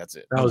 I think that's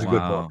it. That was a good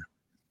book.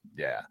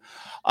 Yeah.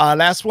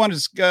 Last one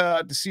is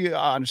to see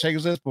on the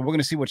Shakers list, but we're going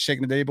to see what's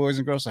shaking the day, boys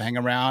and girls. So hang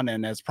around.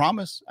 And as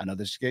promised,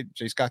 another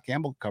J. Scott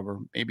Campbell cover.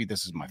 Maybe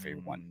this is my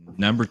favorite one.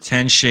 Number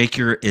 10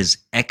 shaker is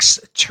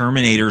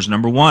X-Terminators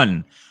number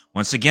 1.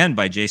 Once again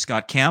by J.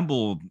 Scott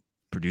Campbell,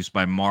 produced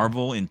by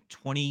Marvel in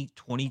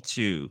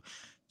 2022.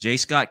 J.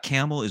 Scott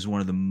Campbell is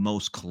one of the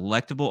most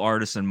collectible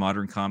artists in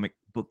modern comic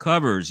book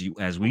covers.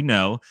 As we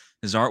know,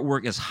 his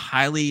artwork is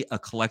highly a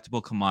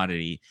collectible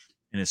commodity,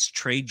 and his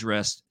trade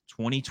dressed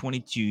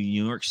 2022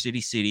 New York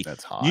City.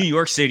 That's hot. New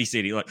York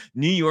City. Like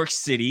New York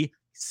City,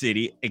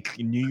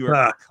 New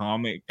York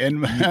comic. And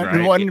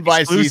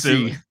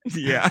NYCC.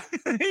 Yeah.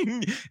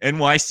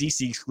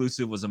 NYCC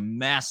exclusive was a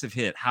massive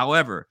hit.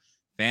 However,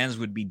 fans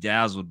would be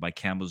dazzled by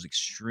Campbell's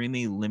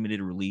extremely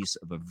limited release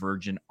of a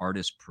Virgin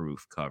Artist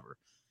Proof cover.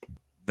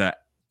 The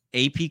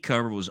AP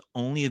cover was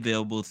only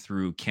available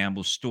through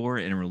Campbell's store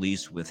and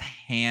released with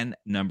hand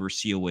number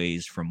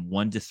COAs from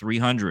 1 to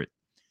 300.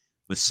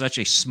 With such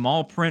a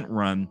small print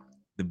run,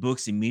 the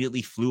books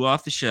immediately flew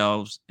off the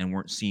shelves and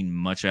weren't seen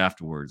much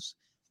afterwards.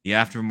 The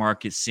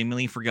aftermarket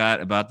seemingly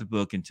forgot about the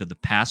book until the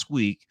past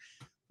week,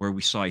 where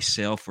we saw a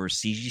sale for a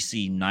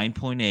CGC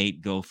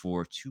 9.8 go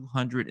for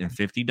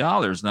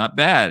 $250. Not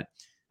bad.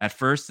 At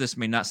first, this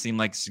may not seem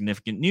like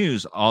significant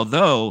news,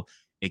 although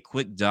a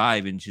quick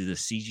dive into the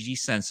CGG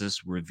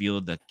census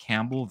revealed that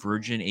Campbell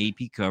Virgin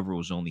AP cover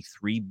was only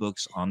 3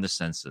 books on the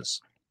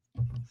census.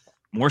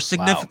 More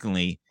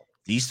significantly,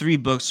 these 3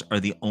 books are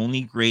the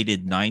only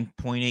graded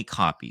 9.8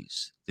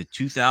 copies. The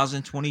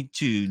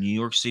 2022 New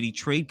York City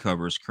trade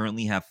covers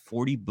currently have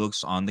 40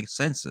 books on the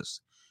census,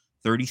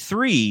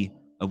 33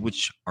 of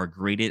which are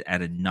graded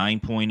at a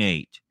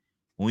 9.8.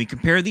 When we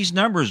compare these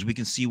numbers, we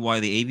can see why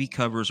the AV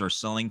covers are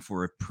selling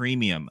for a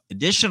premium.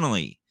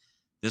 Additionally,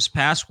 this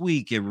past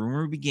week, a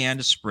rumor began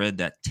to spread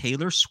that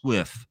Taylor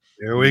Swift.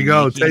 There we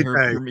go.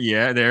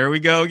 Yeah, there we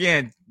go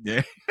again.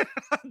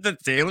 The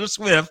Taylor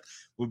Swift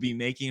will be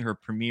making her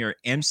premiere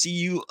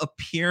MCU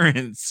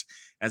appearance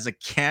as a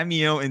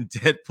cameo in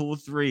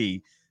Deadpool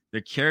 3.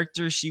 The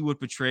character she would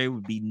portray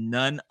would be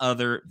none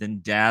other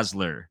than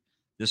Dazzler.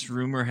 This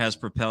rumor has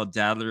propelled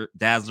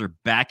Dazzler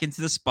back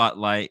into the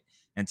spotlight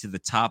and to the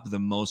top of the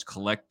most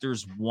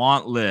collectors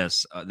want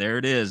list. There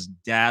it is,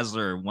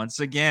 Dazzler. Once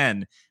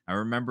again, I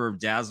remember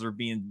Dazzler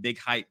being big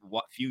hype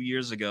a few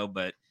years ago,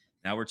 but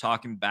now we're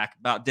talking back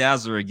about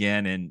Dazzler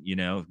again, and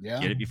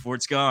get it before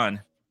it's gone.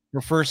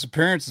 Her first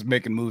appearance is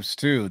making moves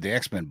too. The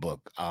X-Men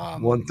book,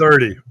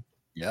 130.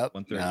 Yep,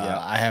 130. Yeah,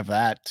 I have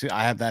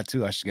that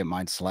too. I should get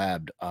mine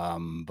slabbed.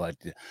 But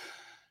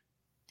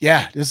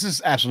yeah, this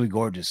is absolutely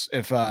gorgeous.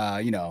 If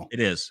it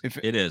is.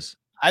 It is.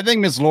 I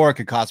think Miss Laura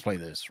could cosplay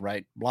this,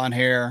 right? Blonde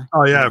hair.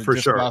 Oh yeah, for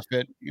sure.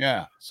 Outfit.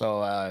 Yeah.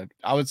 So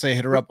I would say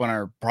hit her up on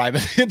our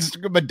private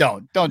Instagram, but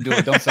don't do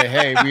it. Don't say,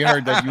 hey, we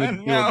heard that you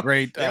would do a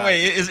great.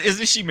 Wait,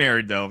 isn't she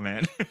married though,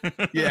 man?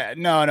 Yeah.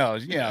 No.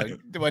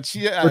 But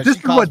she. But this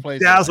is what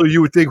Dazzler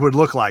you would think would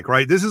look like,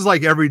 right? This is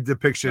like every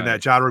depiction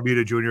that John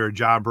Romita Jr. and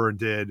John Byrne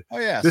did. Oh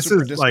yeah. This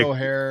super is disco like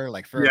hair,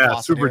 like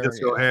super hair,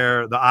 disco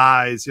hair, the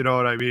eyes. You know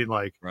what I mean?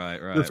 Like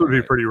right. This would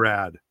be pretty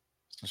rad.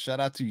 So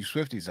shout out to you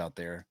Swifties out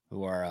there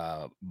who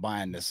are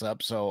buying this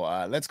up. So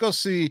let's go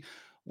see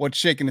what's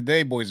shaking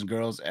today, boys and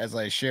girls, as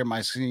I share my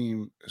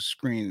screen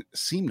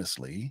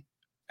seamlessly.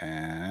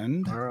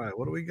 And all right,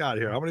 what do we got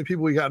here? How many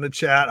people we got in the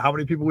chat? How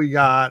many people we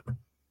got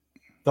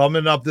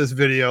thumbing up this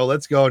video?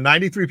 Let's go.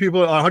 93 people,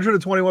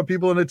 121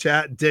 people in the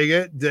chat. Dig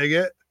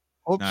it.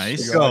 Oops,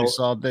 nice. I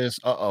saw this.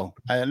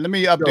 Let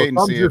me update and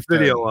see if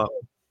video up.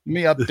 Let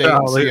me update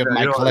and see if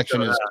my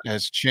collection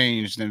has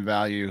changed in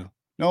value.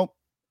 Nope.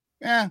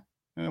 Yeah.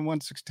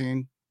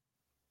 116,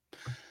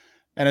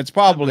 and it's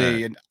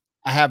probably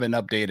I haven't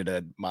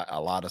updated a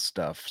lot of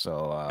stuff,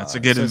 so that's a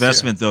good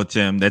investment though,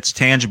 Tim. That's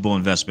tangible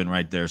investment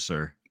right there,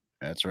 sir.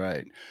 That's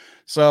right.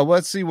 So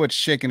let's see what's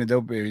shaking the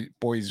dope,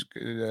 boys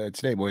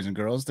today, boys and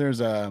girls. There is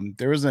a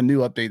new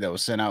update that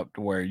was sent out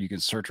where you can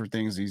search for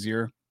things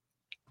easier.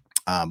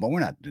 But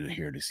we're not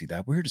here to see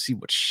that. We're here to see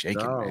what's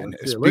shaking, man.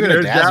 Speaking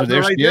of Dazzler,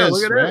 there she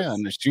is.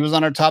 Man, she was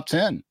on our top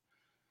 10.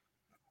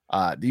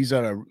 These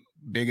are the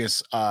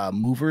biggest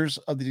movers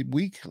of the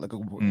week. Look,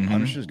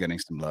 Punisher's getting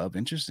some love.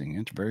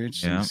 Interesting. Very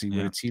interesting to see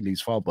where the tea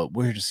leaves fall. But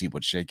we're here to see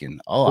what's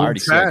shaking. Oh, I already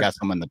see I got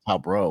some in the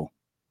top row.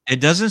 It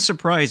doesn't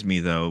surprise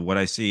me though what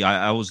I see.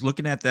 I was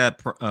looking at that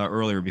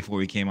earlier before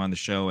we came on the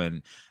show,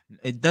 and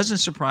it doesn't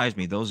surprise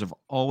me. Those have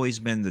always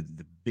been the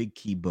big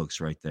key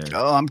books right there.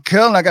 Oh, I'm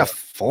killing. I got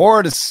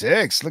 4 to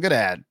 6. Look at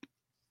that.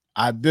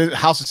 The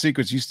House of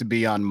Secrets used to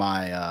be on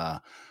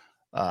my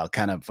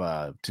kind of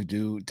to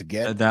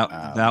get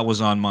that was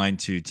on mine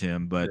too,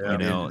 Tim, but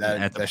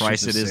at the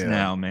price it is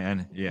now,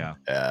 man.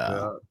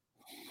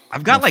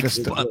 I've got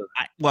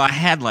I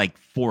had like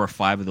 4 or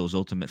 5 of those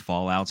Ultimate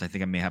Fallouts. I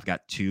think I may have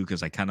got 2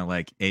 because I kind of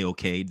like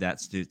AOK'd that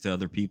to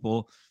other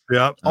people.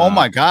 Oh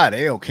my god,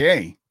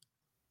 AOK.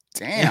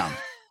 Damn.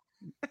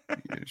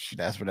 You should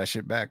ask for that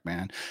shit back,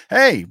 man.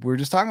 Hey, we were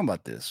just talking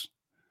about this.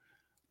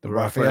 The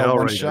Raphael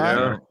one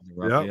shot.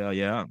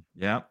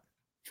 Yeah.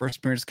 First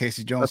appearance,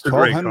 Casey Jones,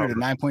 1,200 to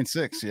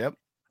 9.6. Yep. I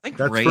think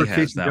that's Ray has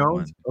Casey that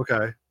Jones. One.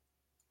 Okay.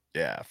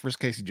 Yeah, first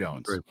Casey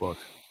Jones. Great book.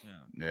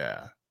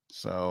 Yeah.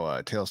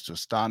 So Tales to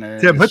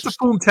Astonish. Tim, hit the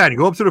Foom 10.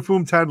 Go up to the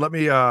Foom 10. Let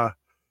me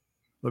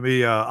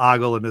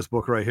ogle in this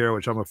book right here,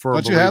 which I'm a firm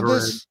believer you have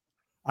this?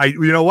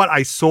 You know what?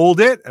 I sold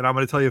it, and I'm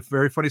going to tell you a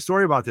very funny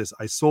story about this.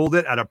 I sold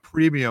it at a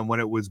premium when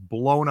it was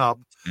blown up.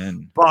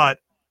 And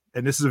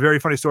this is a very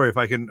funny story if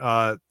I can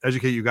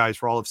educate you guys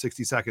for all of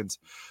 60 seconds.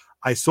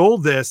 I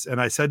sold this, and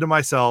I said to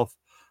myself,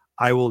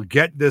 I will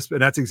get this,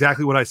 and that's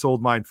exactly what I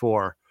sold mine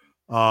for.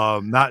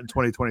 Not in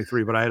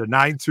 2023, but I had a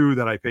 9.2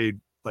 that I paid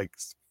like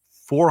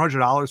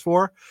 $400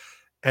 for,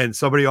 and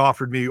somebody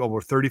offered me over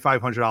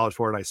 $3,500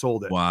 for it, and I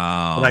sold it.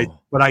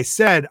 Wow. But I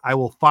said, I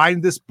will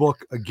find this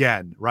book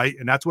again, right?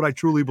 And that's what I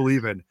truly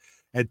believe in.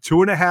 And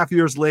 2.5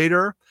 years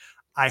later,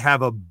 I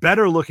have a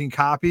better looking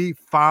copy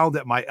found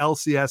at my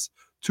LCS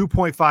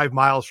 2.5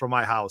 miles from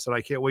my house, and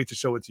I can't wait to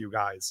show it to you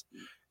guys.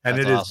 And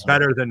that's awesome. Is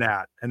better than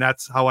that. And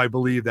that's how I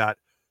believe that,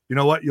 you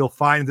know what? You'll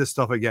find this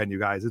stuff again, you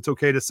guys. It's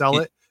okay to sell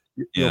it.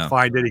 You'll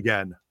find it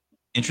again.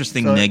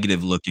 Interesting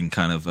negative looking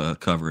kind of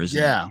cover, isn't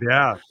it?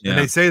 Yeah. And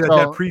they say that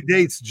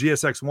predates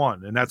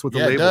GSX1, and that's what the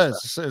label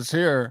does. It's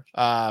here.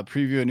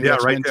 Preview a new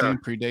X-Men team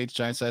predates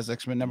Giant Size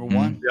X-Men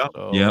 #1.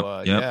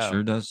 So,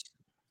 sure does.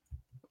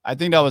 I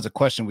think that was a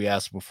question we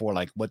asked before,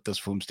 like, what does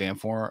FOOM stand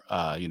for?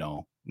 Why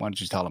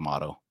don't you tell them,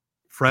 Otto?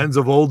 Friends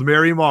of Old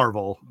Mary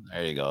Marvel.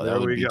 There you go. That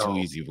would be too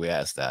easy if we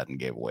asked that and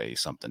gave away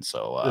something.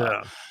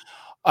 So,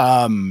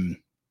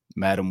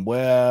 Madam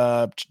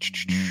Web.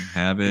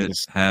 Have it.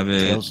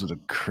 Tales of the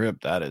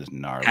Crypt. That is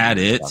gnarly. Have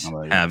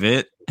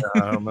it.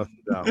 I don't mess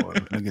with that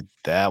one. Look at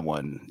that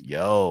one.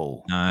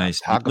 Yo. Nice.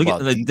 Talk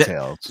about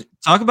details.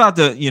 Talk about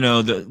the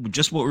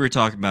just what we were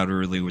talking about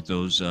earlier with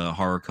those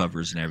horror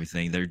covers and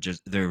everything.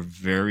 They're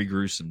very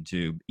gruesome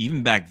too.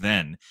 Even back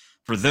then,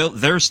 for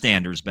their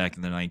standards back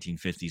in the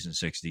 1950s and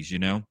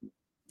 60s,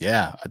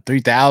 Yeah,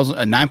 3,000,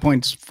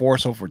 9.4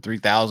 sold for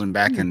 3,000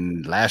 back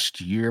in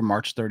last year,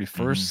 March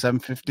 31st,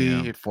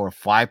 750 for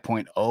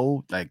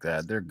 5.0. Like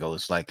there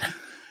goes. Like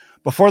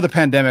before the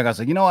pandemic, I was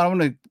like, you know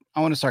what, I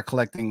want to start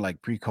collecting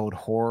like pre-code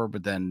horror,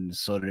 but then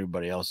so did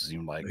everybody else. It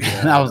seemed like,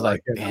 and I was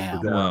like,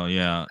 damn. Well,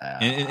 yeah,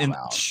 and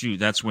out. shoot,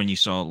 that's when you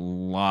saw a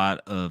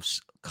lot of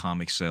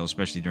comic sales,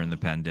 especially during the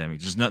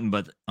pandemic. There's nothing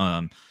but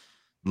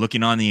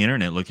looking on the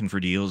internet, looking for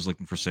deals,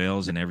 looking for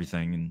sales, and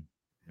everything, and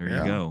there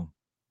you go.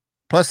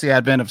 Plus the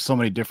advent of so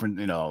many different,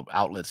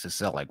 outlets to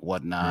sell like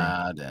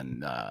Whatnot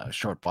and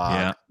Short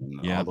Box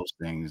and all those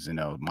things,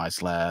 My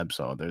Slab.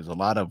 So there's a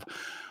lot of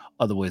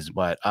other ways,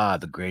 but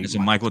the great. It's a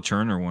Michael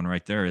Turner one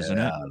right there, isn't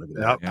it? Look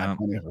at that. Yeah,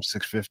 for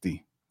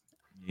 $650.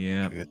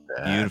 Yeah,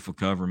 beautiful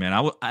cover,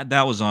 man.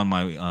 That was on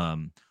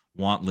my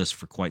want list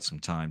for quite some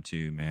time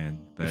too,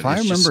 man. But if I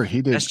remember,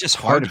 he did. That's just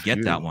hard to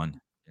get that one.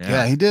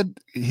 Yeah, he did.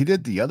 He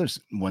did the other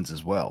ones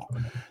as well.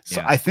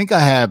 So I think I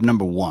have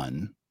number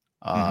one.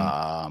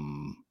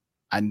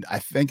 And I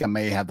think I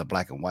may have the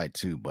black and white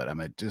too, but I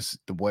mean, just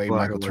the way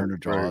Michael Turner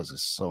draws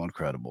is so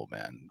incredible,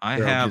 man.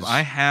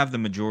 I have the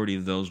majority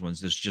of those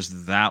ones. There's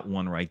just that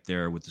one right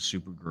there with the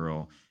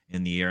Supergirl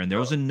in the air, and there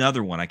was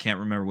another one. I can't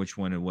remember which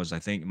one it was. I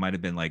think it might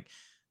have been like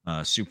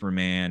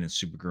Superman and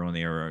Supergirl in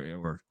the air,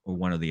 or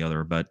one or the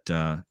other. But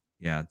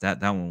yeah, that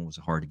one was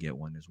hard to get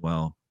one as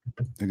well.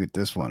 Look at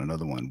this one,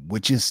 another one,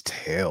 Witch's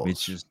Tales.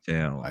 Witch's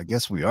Tale. I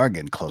guess we are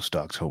getting close to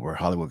October.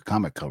 Hollywood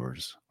comic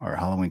covers or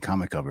Halloween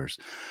comic covers.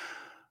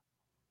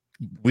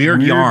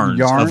 Weird yarns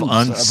of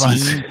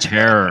unseen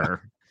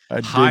terror.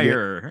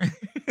 Higher.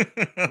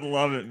 I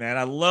love it, man.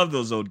 I love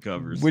those old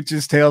covers.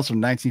 Witch's Tales from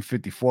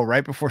 1954,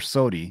 right before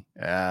Sodi.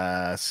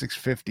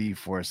 $650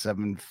 for a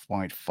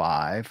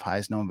 7.5.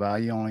 Highest known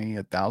value,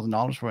 only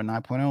 $1,000 for a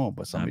 9.0.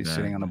 But somebody's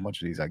sitting on a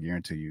bunch of these, I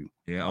guarantee you.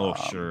 Yeah,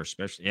 sure.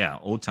 Especially,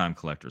 old time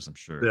collectors, I'm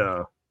sure.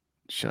 Yeah.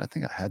 Shit, I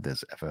think I had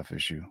this FF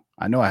issue.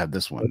 I know I have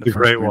this one. That's a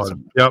great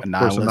one. Yep.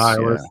 First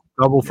Annihilus.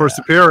 Double first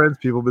appearance.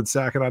 People have been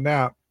sacking on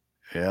that.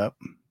 Yep.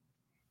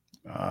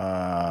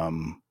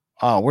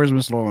 Where's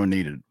Miss Laura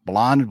needed?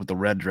 Blonde with the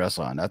red dress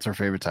on. That's her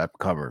favorite type of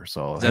cover.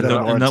 So is that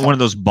one of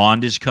those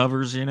bondage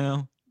covers,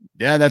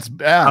 Yeah, that's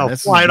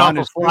flying off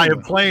a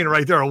flying plane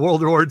right there in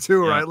World War II,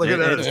 right? Look at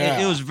that.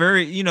 It was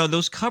very,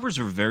 those covers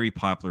were very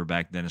popular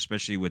back then,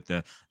 especially with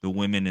the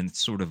women in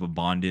sort of a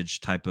bondage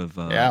type of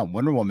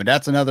Wonder Woman.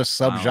 That's another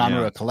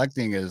subgenre of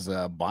collecting is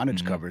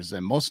bondage covers,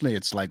 and mostly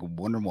it's like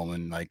Wonder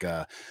Woman, like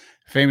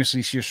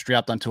famously she was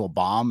strapped onto a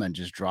bomb and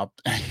just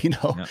dropped,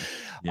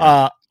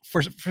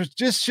 For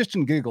just shits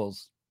and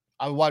giggles,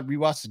 we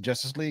watched the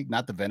Justice League,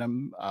 not the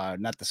Venom,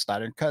 not the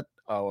Snyder cut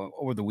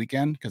over the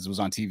weekend because it was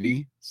on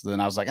TV. So then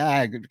I was like,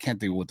 I can't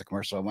deal with the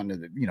commercial. I went to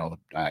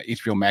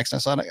HBO Max. And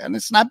I saw it, and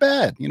it's not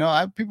bad.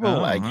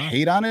 People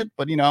hate on it,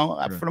 but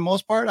for the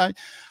most part, I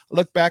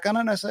look back on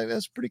it and I say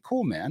that's pretty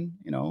cool, man.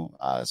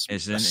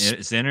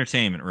 It's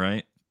entertainment,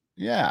 right?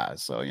 Yeah.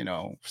 So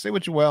say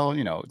what you will.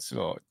 It's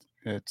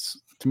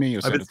to me.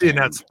 I've been seeing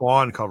that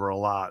Spawn cover a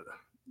lot.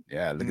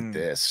 Yeah, look at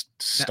this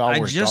Star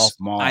Wars Dolph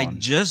Maul. I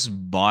just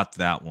bought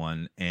that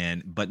one,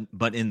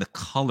 but in the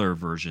color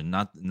version,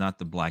 not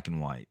the black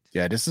and white.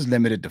 Yeah, this is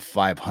limited to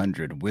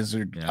 500.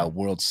 Wizard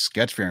World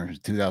Sketch Fair in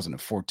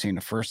 2014.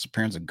 The first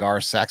appearance of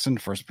Gar Saxon, the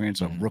first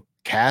appearance of Rook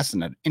Cass,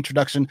 and an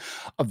introduction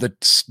of the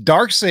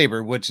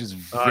Darksaber, which is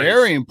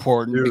very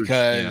important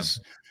because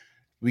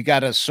we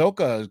got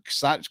Ahsoka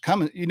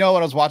coming. You know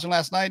what I was watching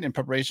last night in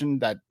preparation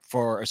that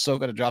for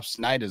Ahsoka to drop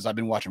tonight is I've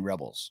been watching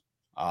Rebels.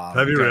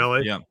 Have you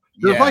really? Yeah.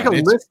 There's like a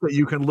list that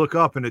you can look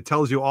up, and it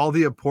tells you all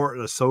the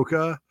important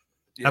Ahsoka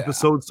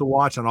episodes to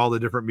watch on all the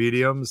different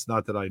mediums.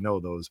 Not that I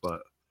know those,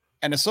 but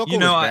and Ahsoka was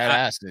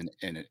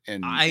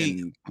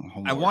badass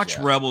I watched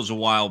Rebels a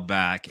while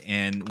back,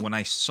 and when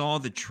I saw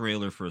the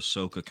trailer for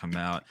Ahsoka come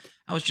out,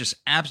 I was just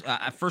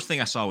first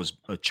thing I saw was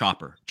a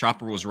Chopper.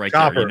 Chopper was right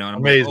there, and I'm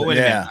amazing. Like, oh, wait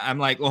a minute. I'm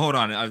like, well, hold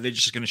on, are they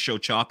just going to show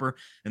Chopper?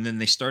 And then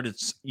they started,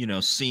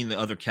 seeing the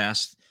other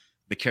cast.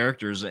 The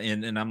characters,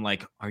 and I'm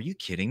like, are you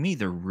kidding me?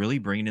 They're really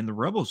bringing in the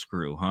Rebels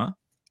crew, huh?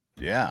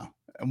 Yeah.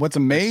 And what's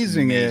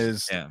amazing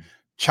is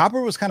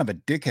Chopper was kind of a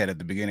dickhead at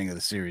the beginning of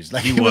the series.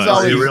 Like he really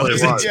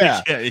was.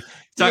 Yeah.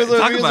 Talk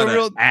about a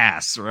real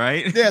ass,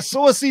 right? Yeah.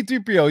 So was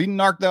C-3PO. He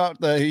knocked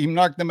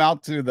them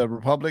out to the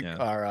Republic,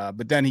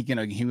 but then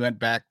he went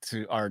back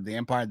to the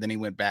Empire. Then he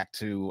went back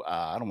to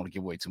I don't want to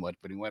give away too much,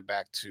 but he went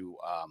back to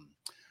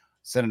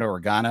Senator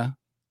Organa,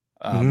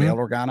 Bail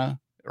Organa.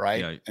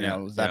 Right,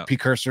 that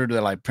precursor to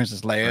like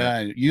Princess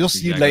Leia, and you'll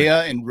see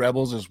Leia in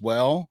Rebels as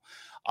well.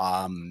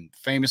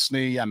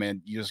 Famously, I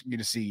mean, you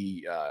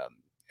see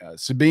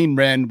Sabine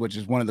Wren, which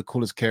is one of the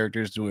coolest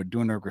characters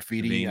doing her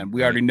graffiti, and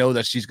we already know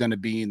that she's going to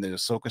be in the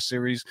Ahsoka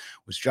series,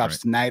 which drops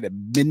tonight at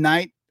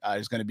midnight.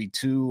 There's going to be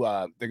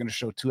they're going to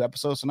show 2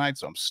 episodes tonight,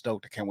 so I'm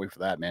stoked. I can't wait for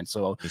that, man.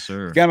 So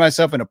got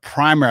myself in a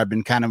primer. I've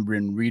been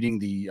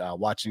reading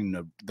watching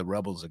the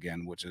Rebels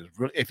again, which is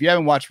really, if you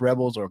haven't watched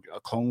Rebels or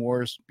Clone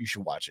Wars, you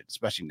should watch it,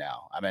 especially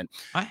now. I mean,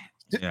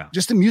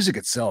 just the music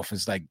itself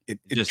is like it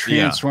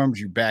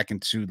transforms you back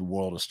into the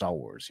world of Star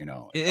Wars.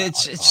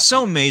 It's awesome.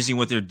 So amazing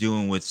what they're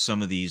doing with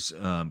some of these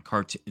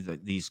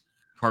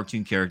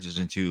cartoon characters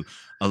into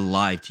a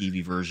live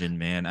TV version,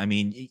 man. I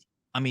mean,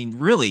 I mean,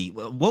 really,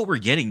 what we're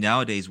getting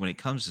nowadays when it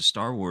comes to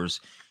Star Wars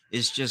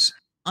is just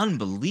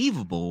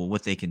unbelievable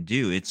what they can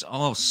do. It's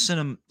all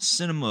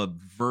cinema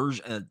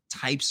version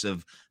types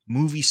of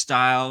movie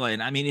style,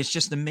 and I mean, it's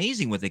just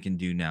amazing what they can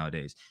do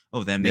nowadays.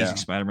 Oh, the Amazing Yeah.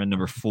 Spider-Man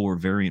 #4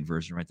 variant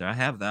version right there. I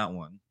have that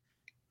one.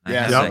 I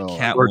Yeah, have that so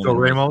Catwoman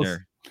right Ramos.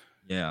 there.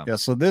 Yeah. Yeah,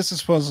 so this is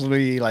supposed to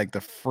be like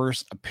the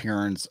first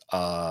appearance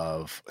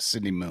of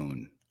Sydney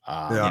Moon.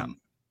 Yeah.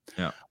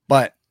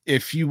 But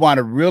if you want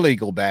to really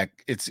go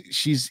back,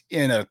 she's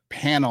in a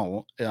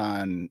panel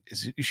on,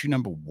 is it issue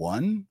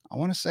 #1? I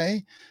want to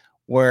say,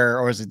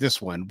 or is it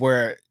this one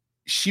where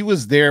she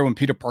was there when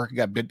Peter Parker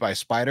got bit by a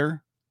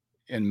spider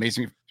in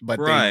Amazing, but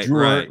they drew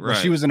her, but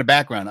she was in the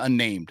background,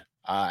 unnamed,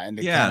 and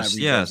they kind of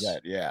redid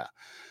that. Yeah.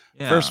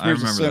 First I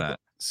appearance remember that.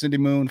 Cindy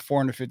Moon,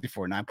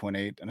 454,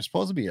 9.8, and it's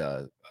supposed to be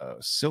a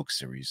Silk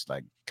series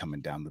like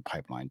coming down the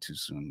pipeline too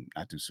soon.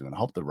 Not too soon. I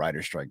hope the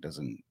writer strike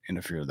doesn't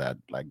interfere with that,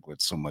 like with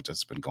so much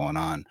that's been going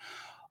on.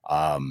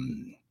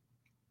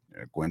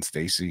 Gwen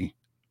Stacy.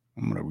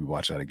 I'm gonna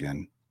rewatch that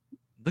again.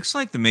 Looks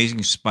like the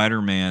Amazing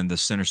Spider-Man, the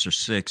Sinister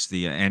Six,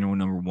 the annual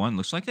 #1.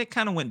 Looks like it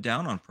kind of went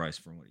down on price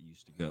from what it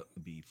used to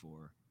be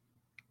for.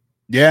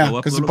 Yeah,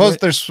 because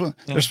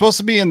they're supposed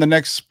to be in the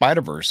next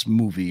Spider-Verse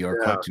movie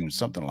or cartoon,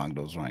 something along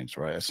those lines,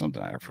 right? That's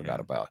something I forgot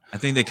about. I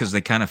think because they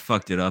kind of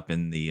fucked it up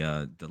in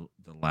the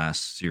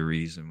last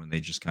series, and when they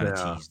just kind of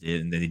teased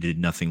it, and then they did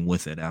nothing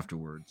with it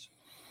afterwards.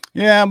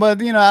 Yeah,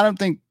 but I don't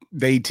think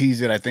they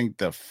tease it. I think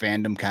the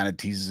fandom kind of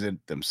teases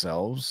it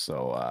themselves.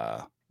 So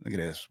look at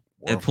this.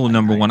 Deadpool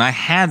 #1. I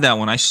had that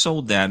one. I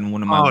sold that in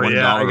one of my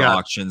 $1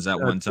 auctions at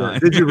one time.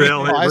 Did you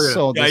really? I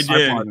sold this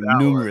one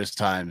numerous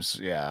times.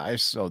 Yeah, I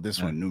sold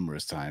this one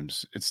numerous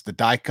times. It's the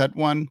die cut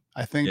one,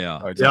 I think.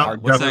 Yeah. What's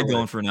that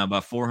going for now?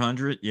 About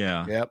 400?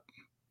 Yeah. Yep.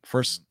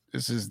 First,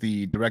 this is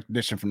the direct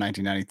edition from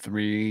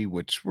 1993,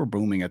 which were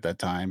booming at that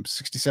time.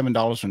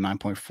 $67 for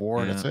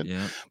 9.4. That's it.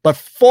 Yeah. But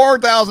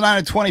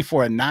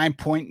 $4,924 at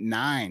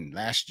 9.9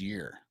 last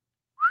year.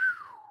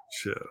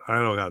 Shit, I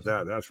don't got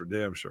that. That's for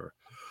damn sure.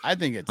 I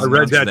think it's. I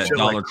read that shit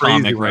dollar like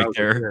crazy comic right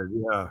there.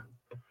 Yeah,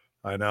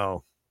 I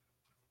know.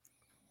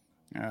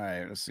 All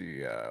right, let's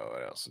see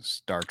what else is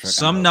Star Trek.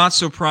 Some not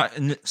so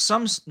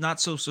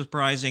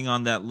surprising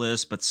on that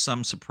list, but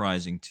some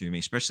surprising to me.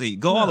 Especially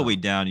go all the way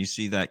down. You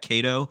see that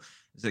Kato?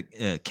 Is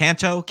it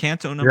Kanto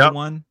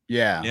 #1?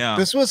 Yeah.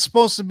 This was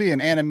supposed to be an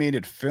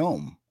animated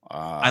film.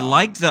 I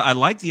like the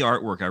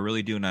artwork. I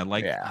really do, and I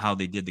like how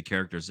they did the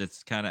characters.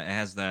 It's kind of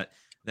has that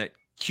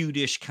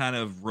cute-ish kind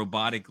of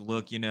robotic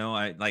look,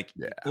 I like.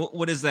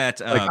 What is that?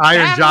 Like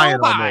Iron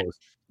Giant robot. Almost.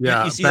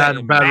 Yeah, you see bad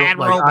like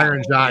robot.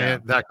 Iron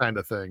Giant, that kind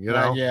of thing,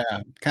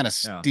 kind of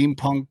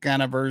steampunk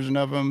kind of version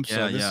of him.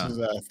 So this is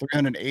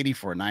 380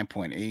 for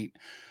 9.8.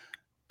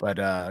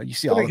 But you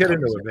see, all get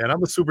into it, man.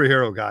 I'm a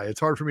superhero guy. It's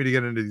hard for me to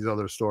get into these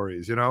other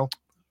stories,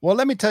 Well,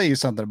 let me tell you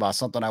something about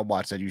something I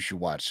watched that you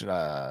should watch.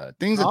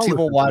 Things that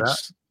TiVo watch.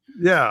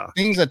 Yeah,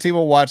 things that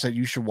TiVo watch that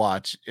you should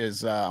watch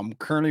is I'm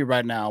currently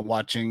right now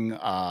watching.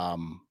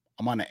 I'm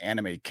on an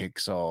anime kick,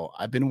 so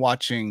I've been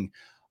watching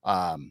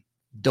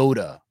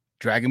Dota.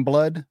 Dragon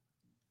Blood.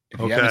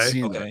 If you haven't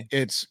seen it,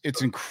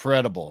 it's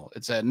incredible.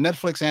 It's a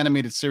Netflix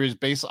animated series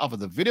based off of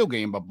the video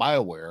game by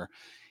BioWare,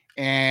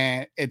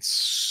 and it's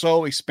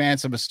so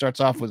expansive. It starts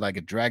off with like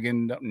a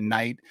dragon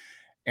knight,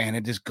 and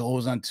it just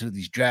goes onto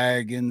these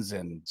dragons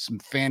and some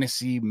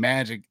fantasy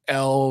magic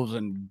elves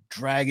and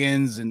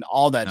dragons and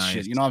all that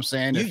shit. You know what I'm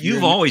saying?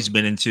 You've always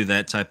been into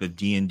that type of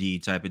D&D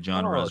type of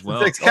genre as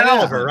well.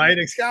 Excalibur, right?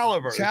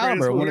 Excalibur,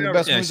 one of the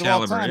best movies of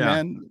all time,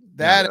 man.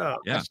 That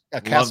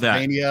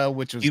Castlevania,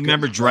 which was. You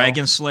remember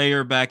Dragon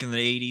Slayer back in the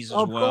 80s as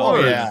well?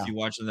 If you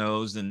watching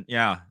those, and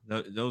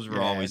those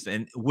were always.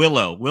 And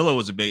Willow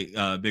was a big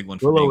one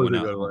for me. Was a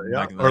good one,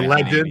 or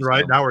Legend,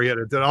 right? Now we're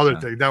getting into other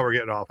things. Now we're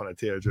getting off on a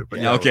tangent. But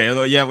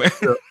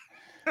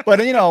But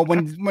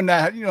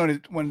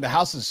when the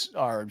houses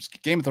or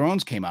Game of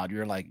Thrones came out,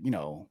 you're like,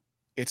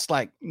 it's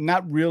like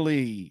not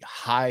really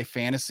high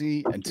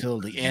fantasy until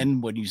the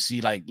end when you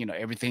see like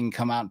everything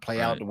come out and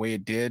play out the way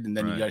it did, and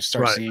then you guys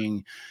start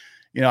seeing.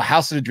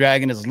 House of the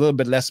Dragon is a little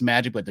bit less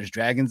magic, but there's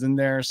dragons in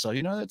there. So,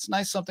 it's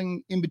nice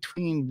something in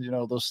between,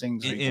 those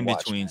things. In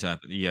between type.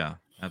 Yeah,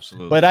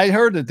 absolutely. But I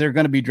heard that they're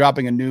going to be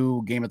dropping a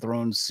new Game of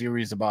Thrones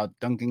series about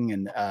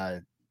Duncan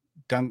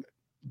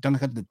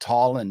the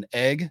Tall and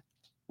Egg,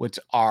 which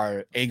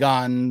are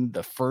Aegon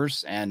the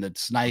First and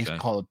its knife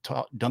called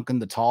Duncan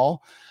the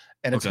Tall.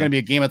 And it's going to be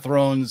a Game of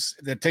Thrones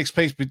that takes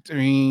place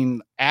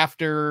between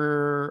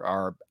after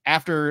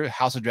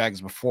House of Dragons,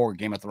 before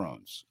Game of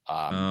Thrones.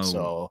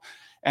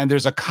 And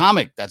there's a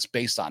comic that's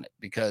based on it,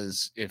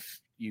 because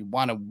if you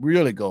want to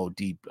really go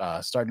deep,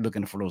 start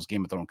looking for those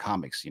Game of Thrones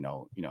comics.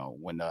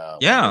 When I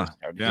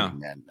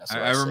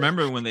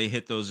remember when they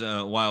hit those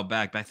a while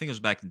back. But I think it was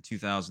back in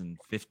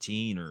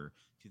 2015 or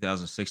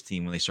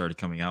 2016 when they started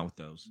coming out with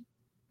those.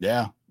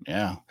 Yeah.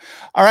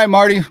 All right,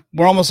 Marty,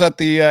 we're almost at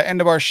the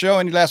end of our show.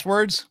 Any last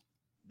words?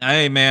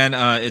 Hey, man,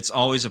 it's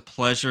always a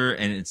pleasure,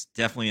 and it's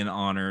definitely an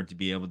honor to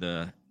be able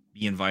to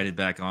be invited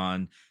back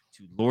on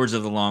Lords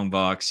of the Long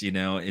Box. You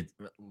know, a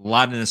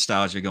lot of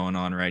nostalgia going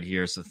on right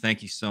here. So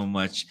thank you so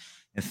much.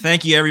 And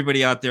thank you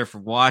everybody out there for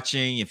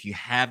watching. If you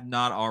have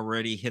not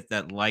already, hit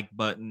that like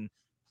button.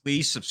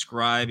 Please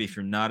subscribe if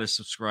you're not a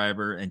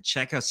subscriber, and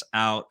check us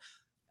out,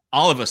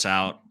 all of us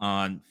out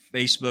on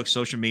Facebook,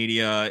 social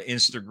media,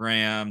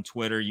 Instagram,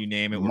 Twitter, you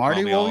name it. We're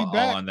Marty will all, be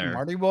back. all on there.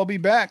 Marty will be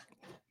back.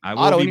 I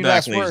will be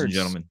back, ladies and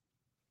gentlemen.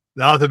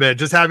 Nothing, man.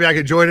 Just happy I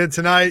could join in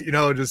tonight. You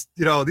know,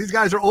 these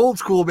guys are old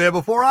school, man.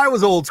 Before I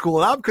was old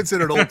school, and I'm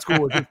considered old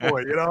school at this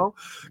point, you know?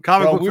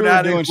 Comic book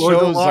fanatics,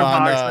 shows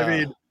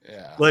on,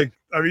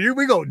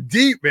 we go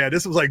deep, man.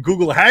 This was like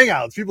Google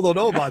Hangouts. People don't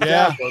know about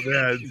that, but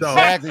man. So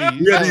exactly.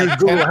 We had to use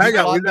Google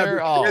Hangouts. We had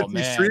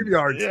to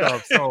StreamYard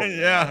stuff. So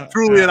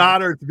truly an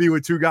honor to be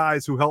with two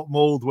guys who helped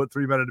mold what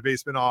Three Men in the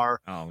Basement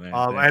are. Oh man,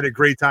 I had a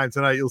great time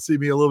tonight. You'll see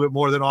me a little bit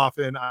more than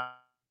often.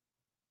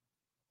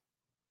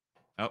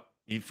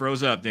 He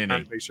froze up,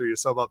 didn't he? Make sure you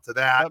sub up to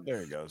that. Oh,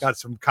 there he goes. Got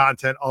some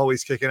content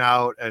always kicking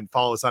out, and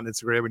follow us on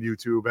Instagram and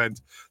YouTube. And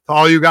to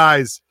all you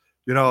guys,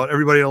 you know,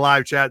 everybody in the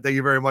live chat, thank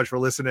you very much for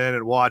listening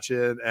and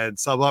watching, and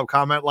sub up,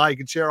 comment, like,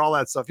 and share all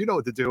that stuff. You know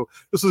what to do.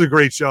 This was a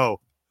great show.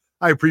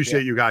 I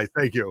appreciate you guys.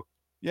 Thank you.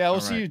 Yeah,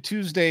 we'll see you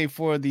Tuesday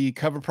for the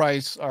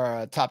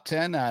CovrPrice top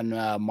 10,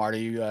 and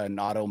Marty and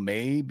Otto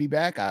may be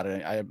back.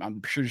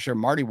 I'm pretty sure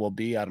Marty will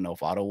be. I don't know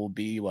if Otto will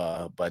be,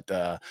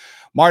 but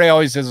Marty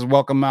always says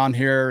welcome on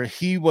here.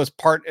 He was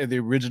part of the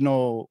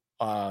original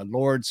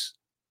Lords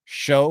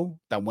show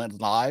that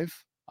went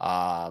live.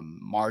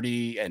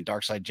 Marty and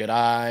Darkside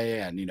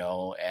Jedi, and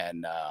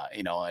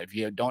if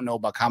you don't know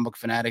about Comic Book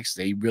Fanatics,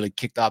 they really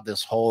kicked off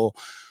this whole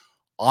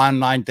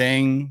online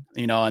thing,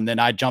 and then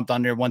I jumped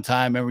on there one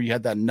time. Remember you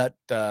had that nut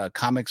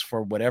comics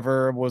for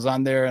whatever was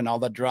on there and all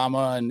that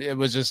drama, and it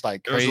was just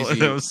like crazy.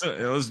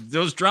 It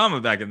was drama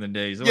back in the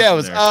days. It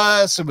was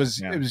us. It was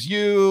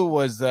you. It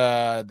was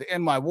the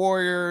NY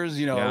Warriors.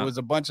 It was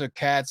a bunch of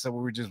cats that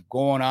we were just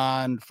going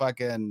on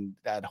fucking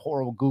that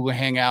horrible Google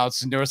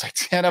Hangouts, and there was like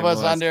 10 of us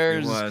on there.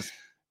 It was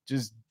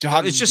just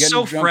it's just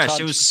so fresh.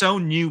 It was so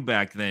new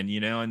back then,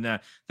 and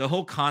the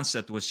whole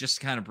concept was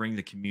just kind of bring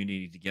the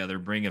community together,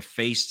 bring a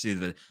face to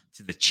the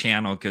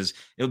channel, because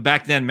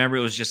back then, remember,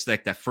 it was just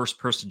like that first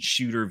person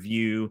shooter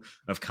view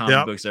of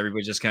comic books.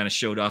 Everybody just kind of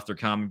showed off their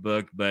comic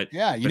book, but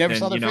you never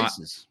saw their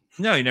faces.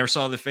 No, you never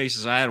saw the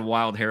faces. I had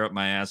wild hair up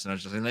my ass, and I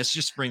was just like, let's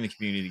just bring the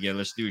community together.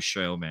 Let's do a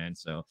show, man.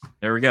 So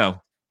there we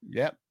go.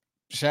 Yep.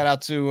 Shout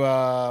out to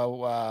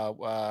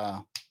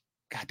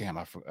God damn,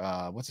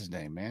 what's his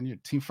name, man? Your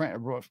Team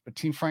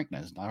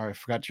Frankness. I already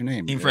forgot your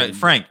name.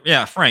 Frank.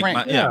 Yeah, Frank.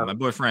 My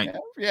boy Frank.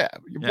 Yeah,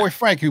 your boy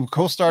Frank, who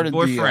co-started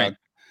Frank.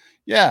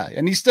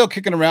 And he's still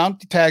kicking around.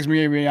 He tags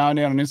me every now and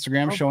then on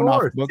Instagram, showing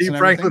off books. Team and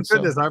Franklin everything.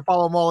 Fitness. I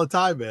follow him all the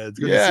time, man. It's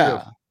good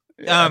to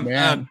see him.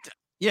 Man.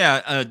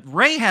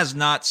 Ray has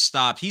not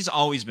stopped. He's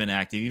always been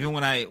active, even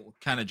when I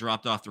kind of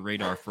dropped off the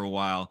radar for a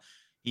while.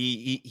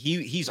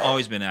 He's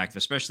always been active,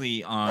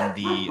 especially on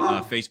the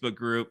Facebook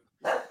group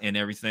and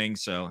everything.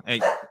 So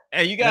hey,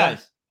 you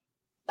guys.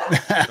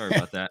 Sorry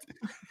about that.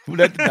 Who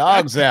let the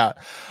dogs out?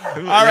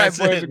 All right,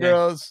 boys and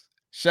girls.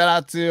 Shout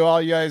out to all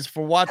you guys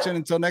for watching.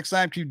 Until next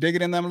time, keep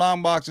digging in them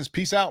long boxes.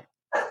 Peace out.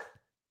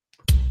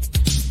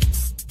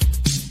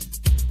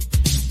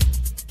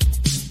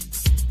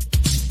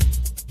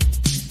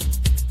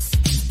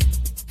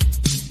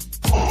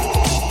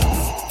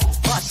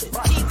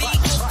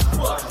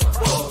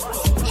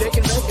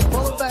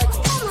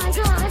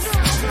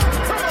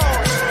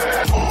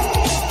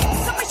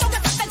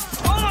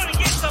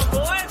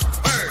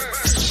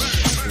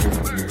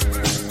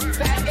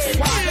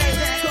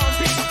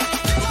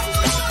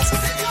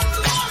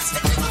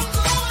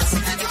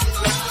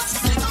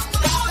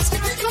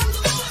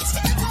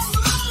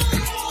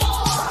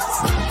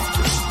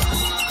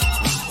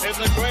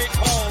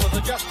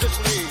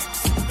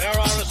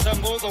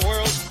 The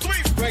world's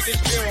three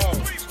greatest heroes,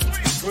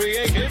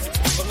 created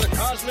from the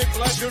cosmic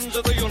legends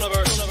of the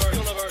universe.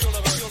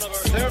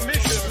 Their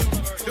mission,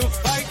 to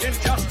fight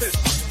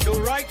injustice, to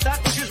right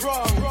that which is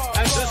wrong,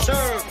 and to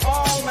serve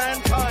all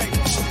mankind.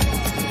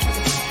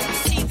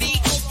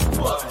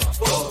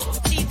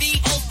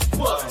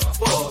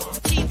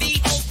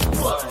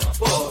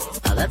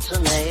 Now that's a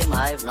name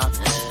I've not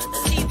heard.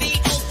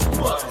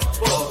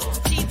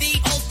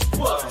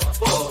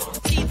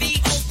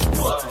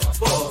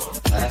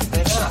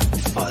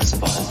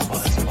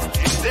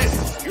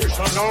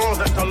 Know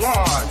that the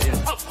Lord is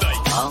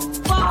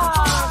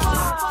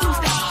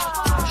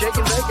Shake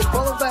and bake and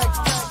pull it back.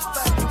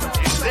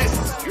 In this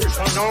you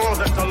shall know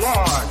that the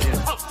Lord is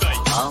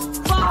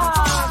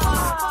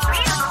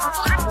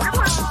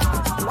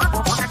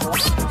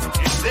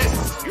In this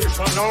you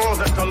shall know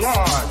that the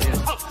Lord is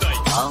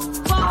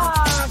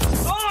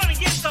Go on and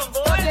get some,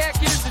 boys. Jack,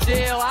 here's the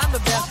deal. I'm the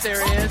best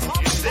there is. In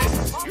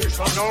this you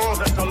shall know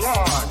that the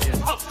Lord is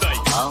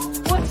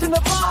What's in the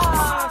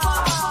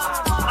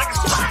box?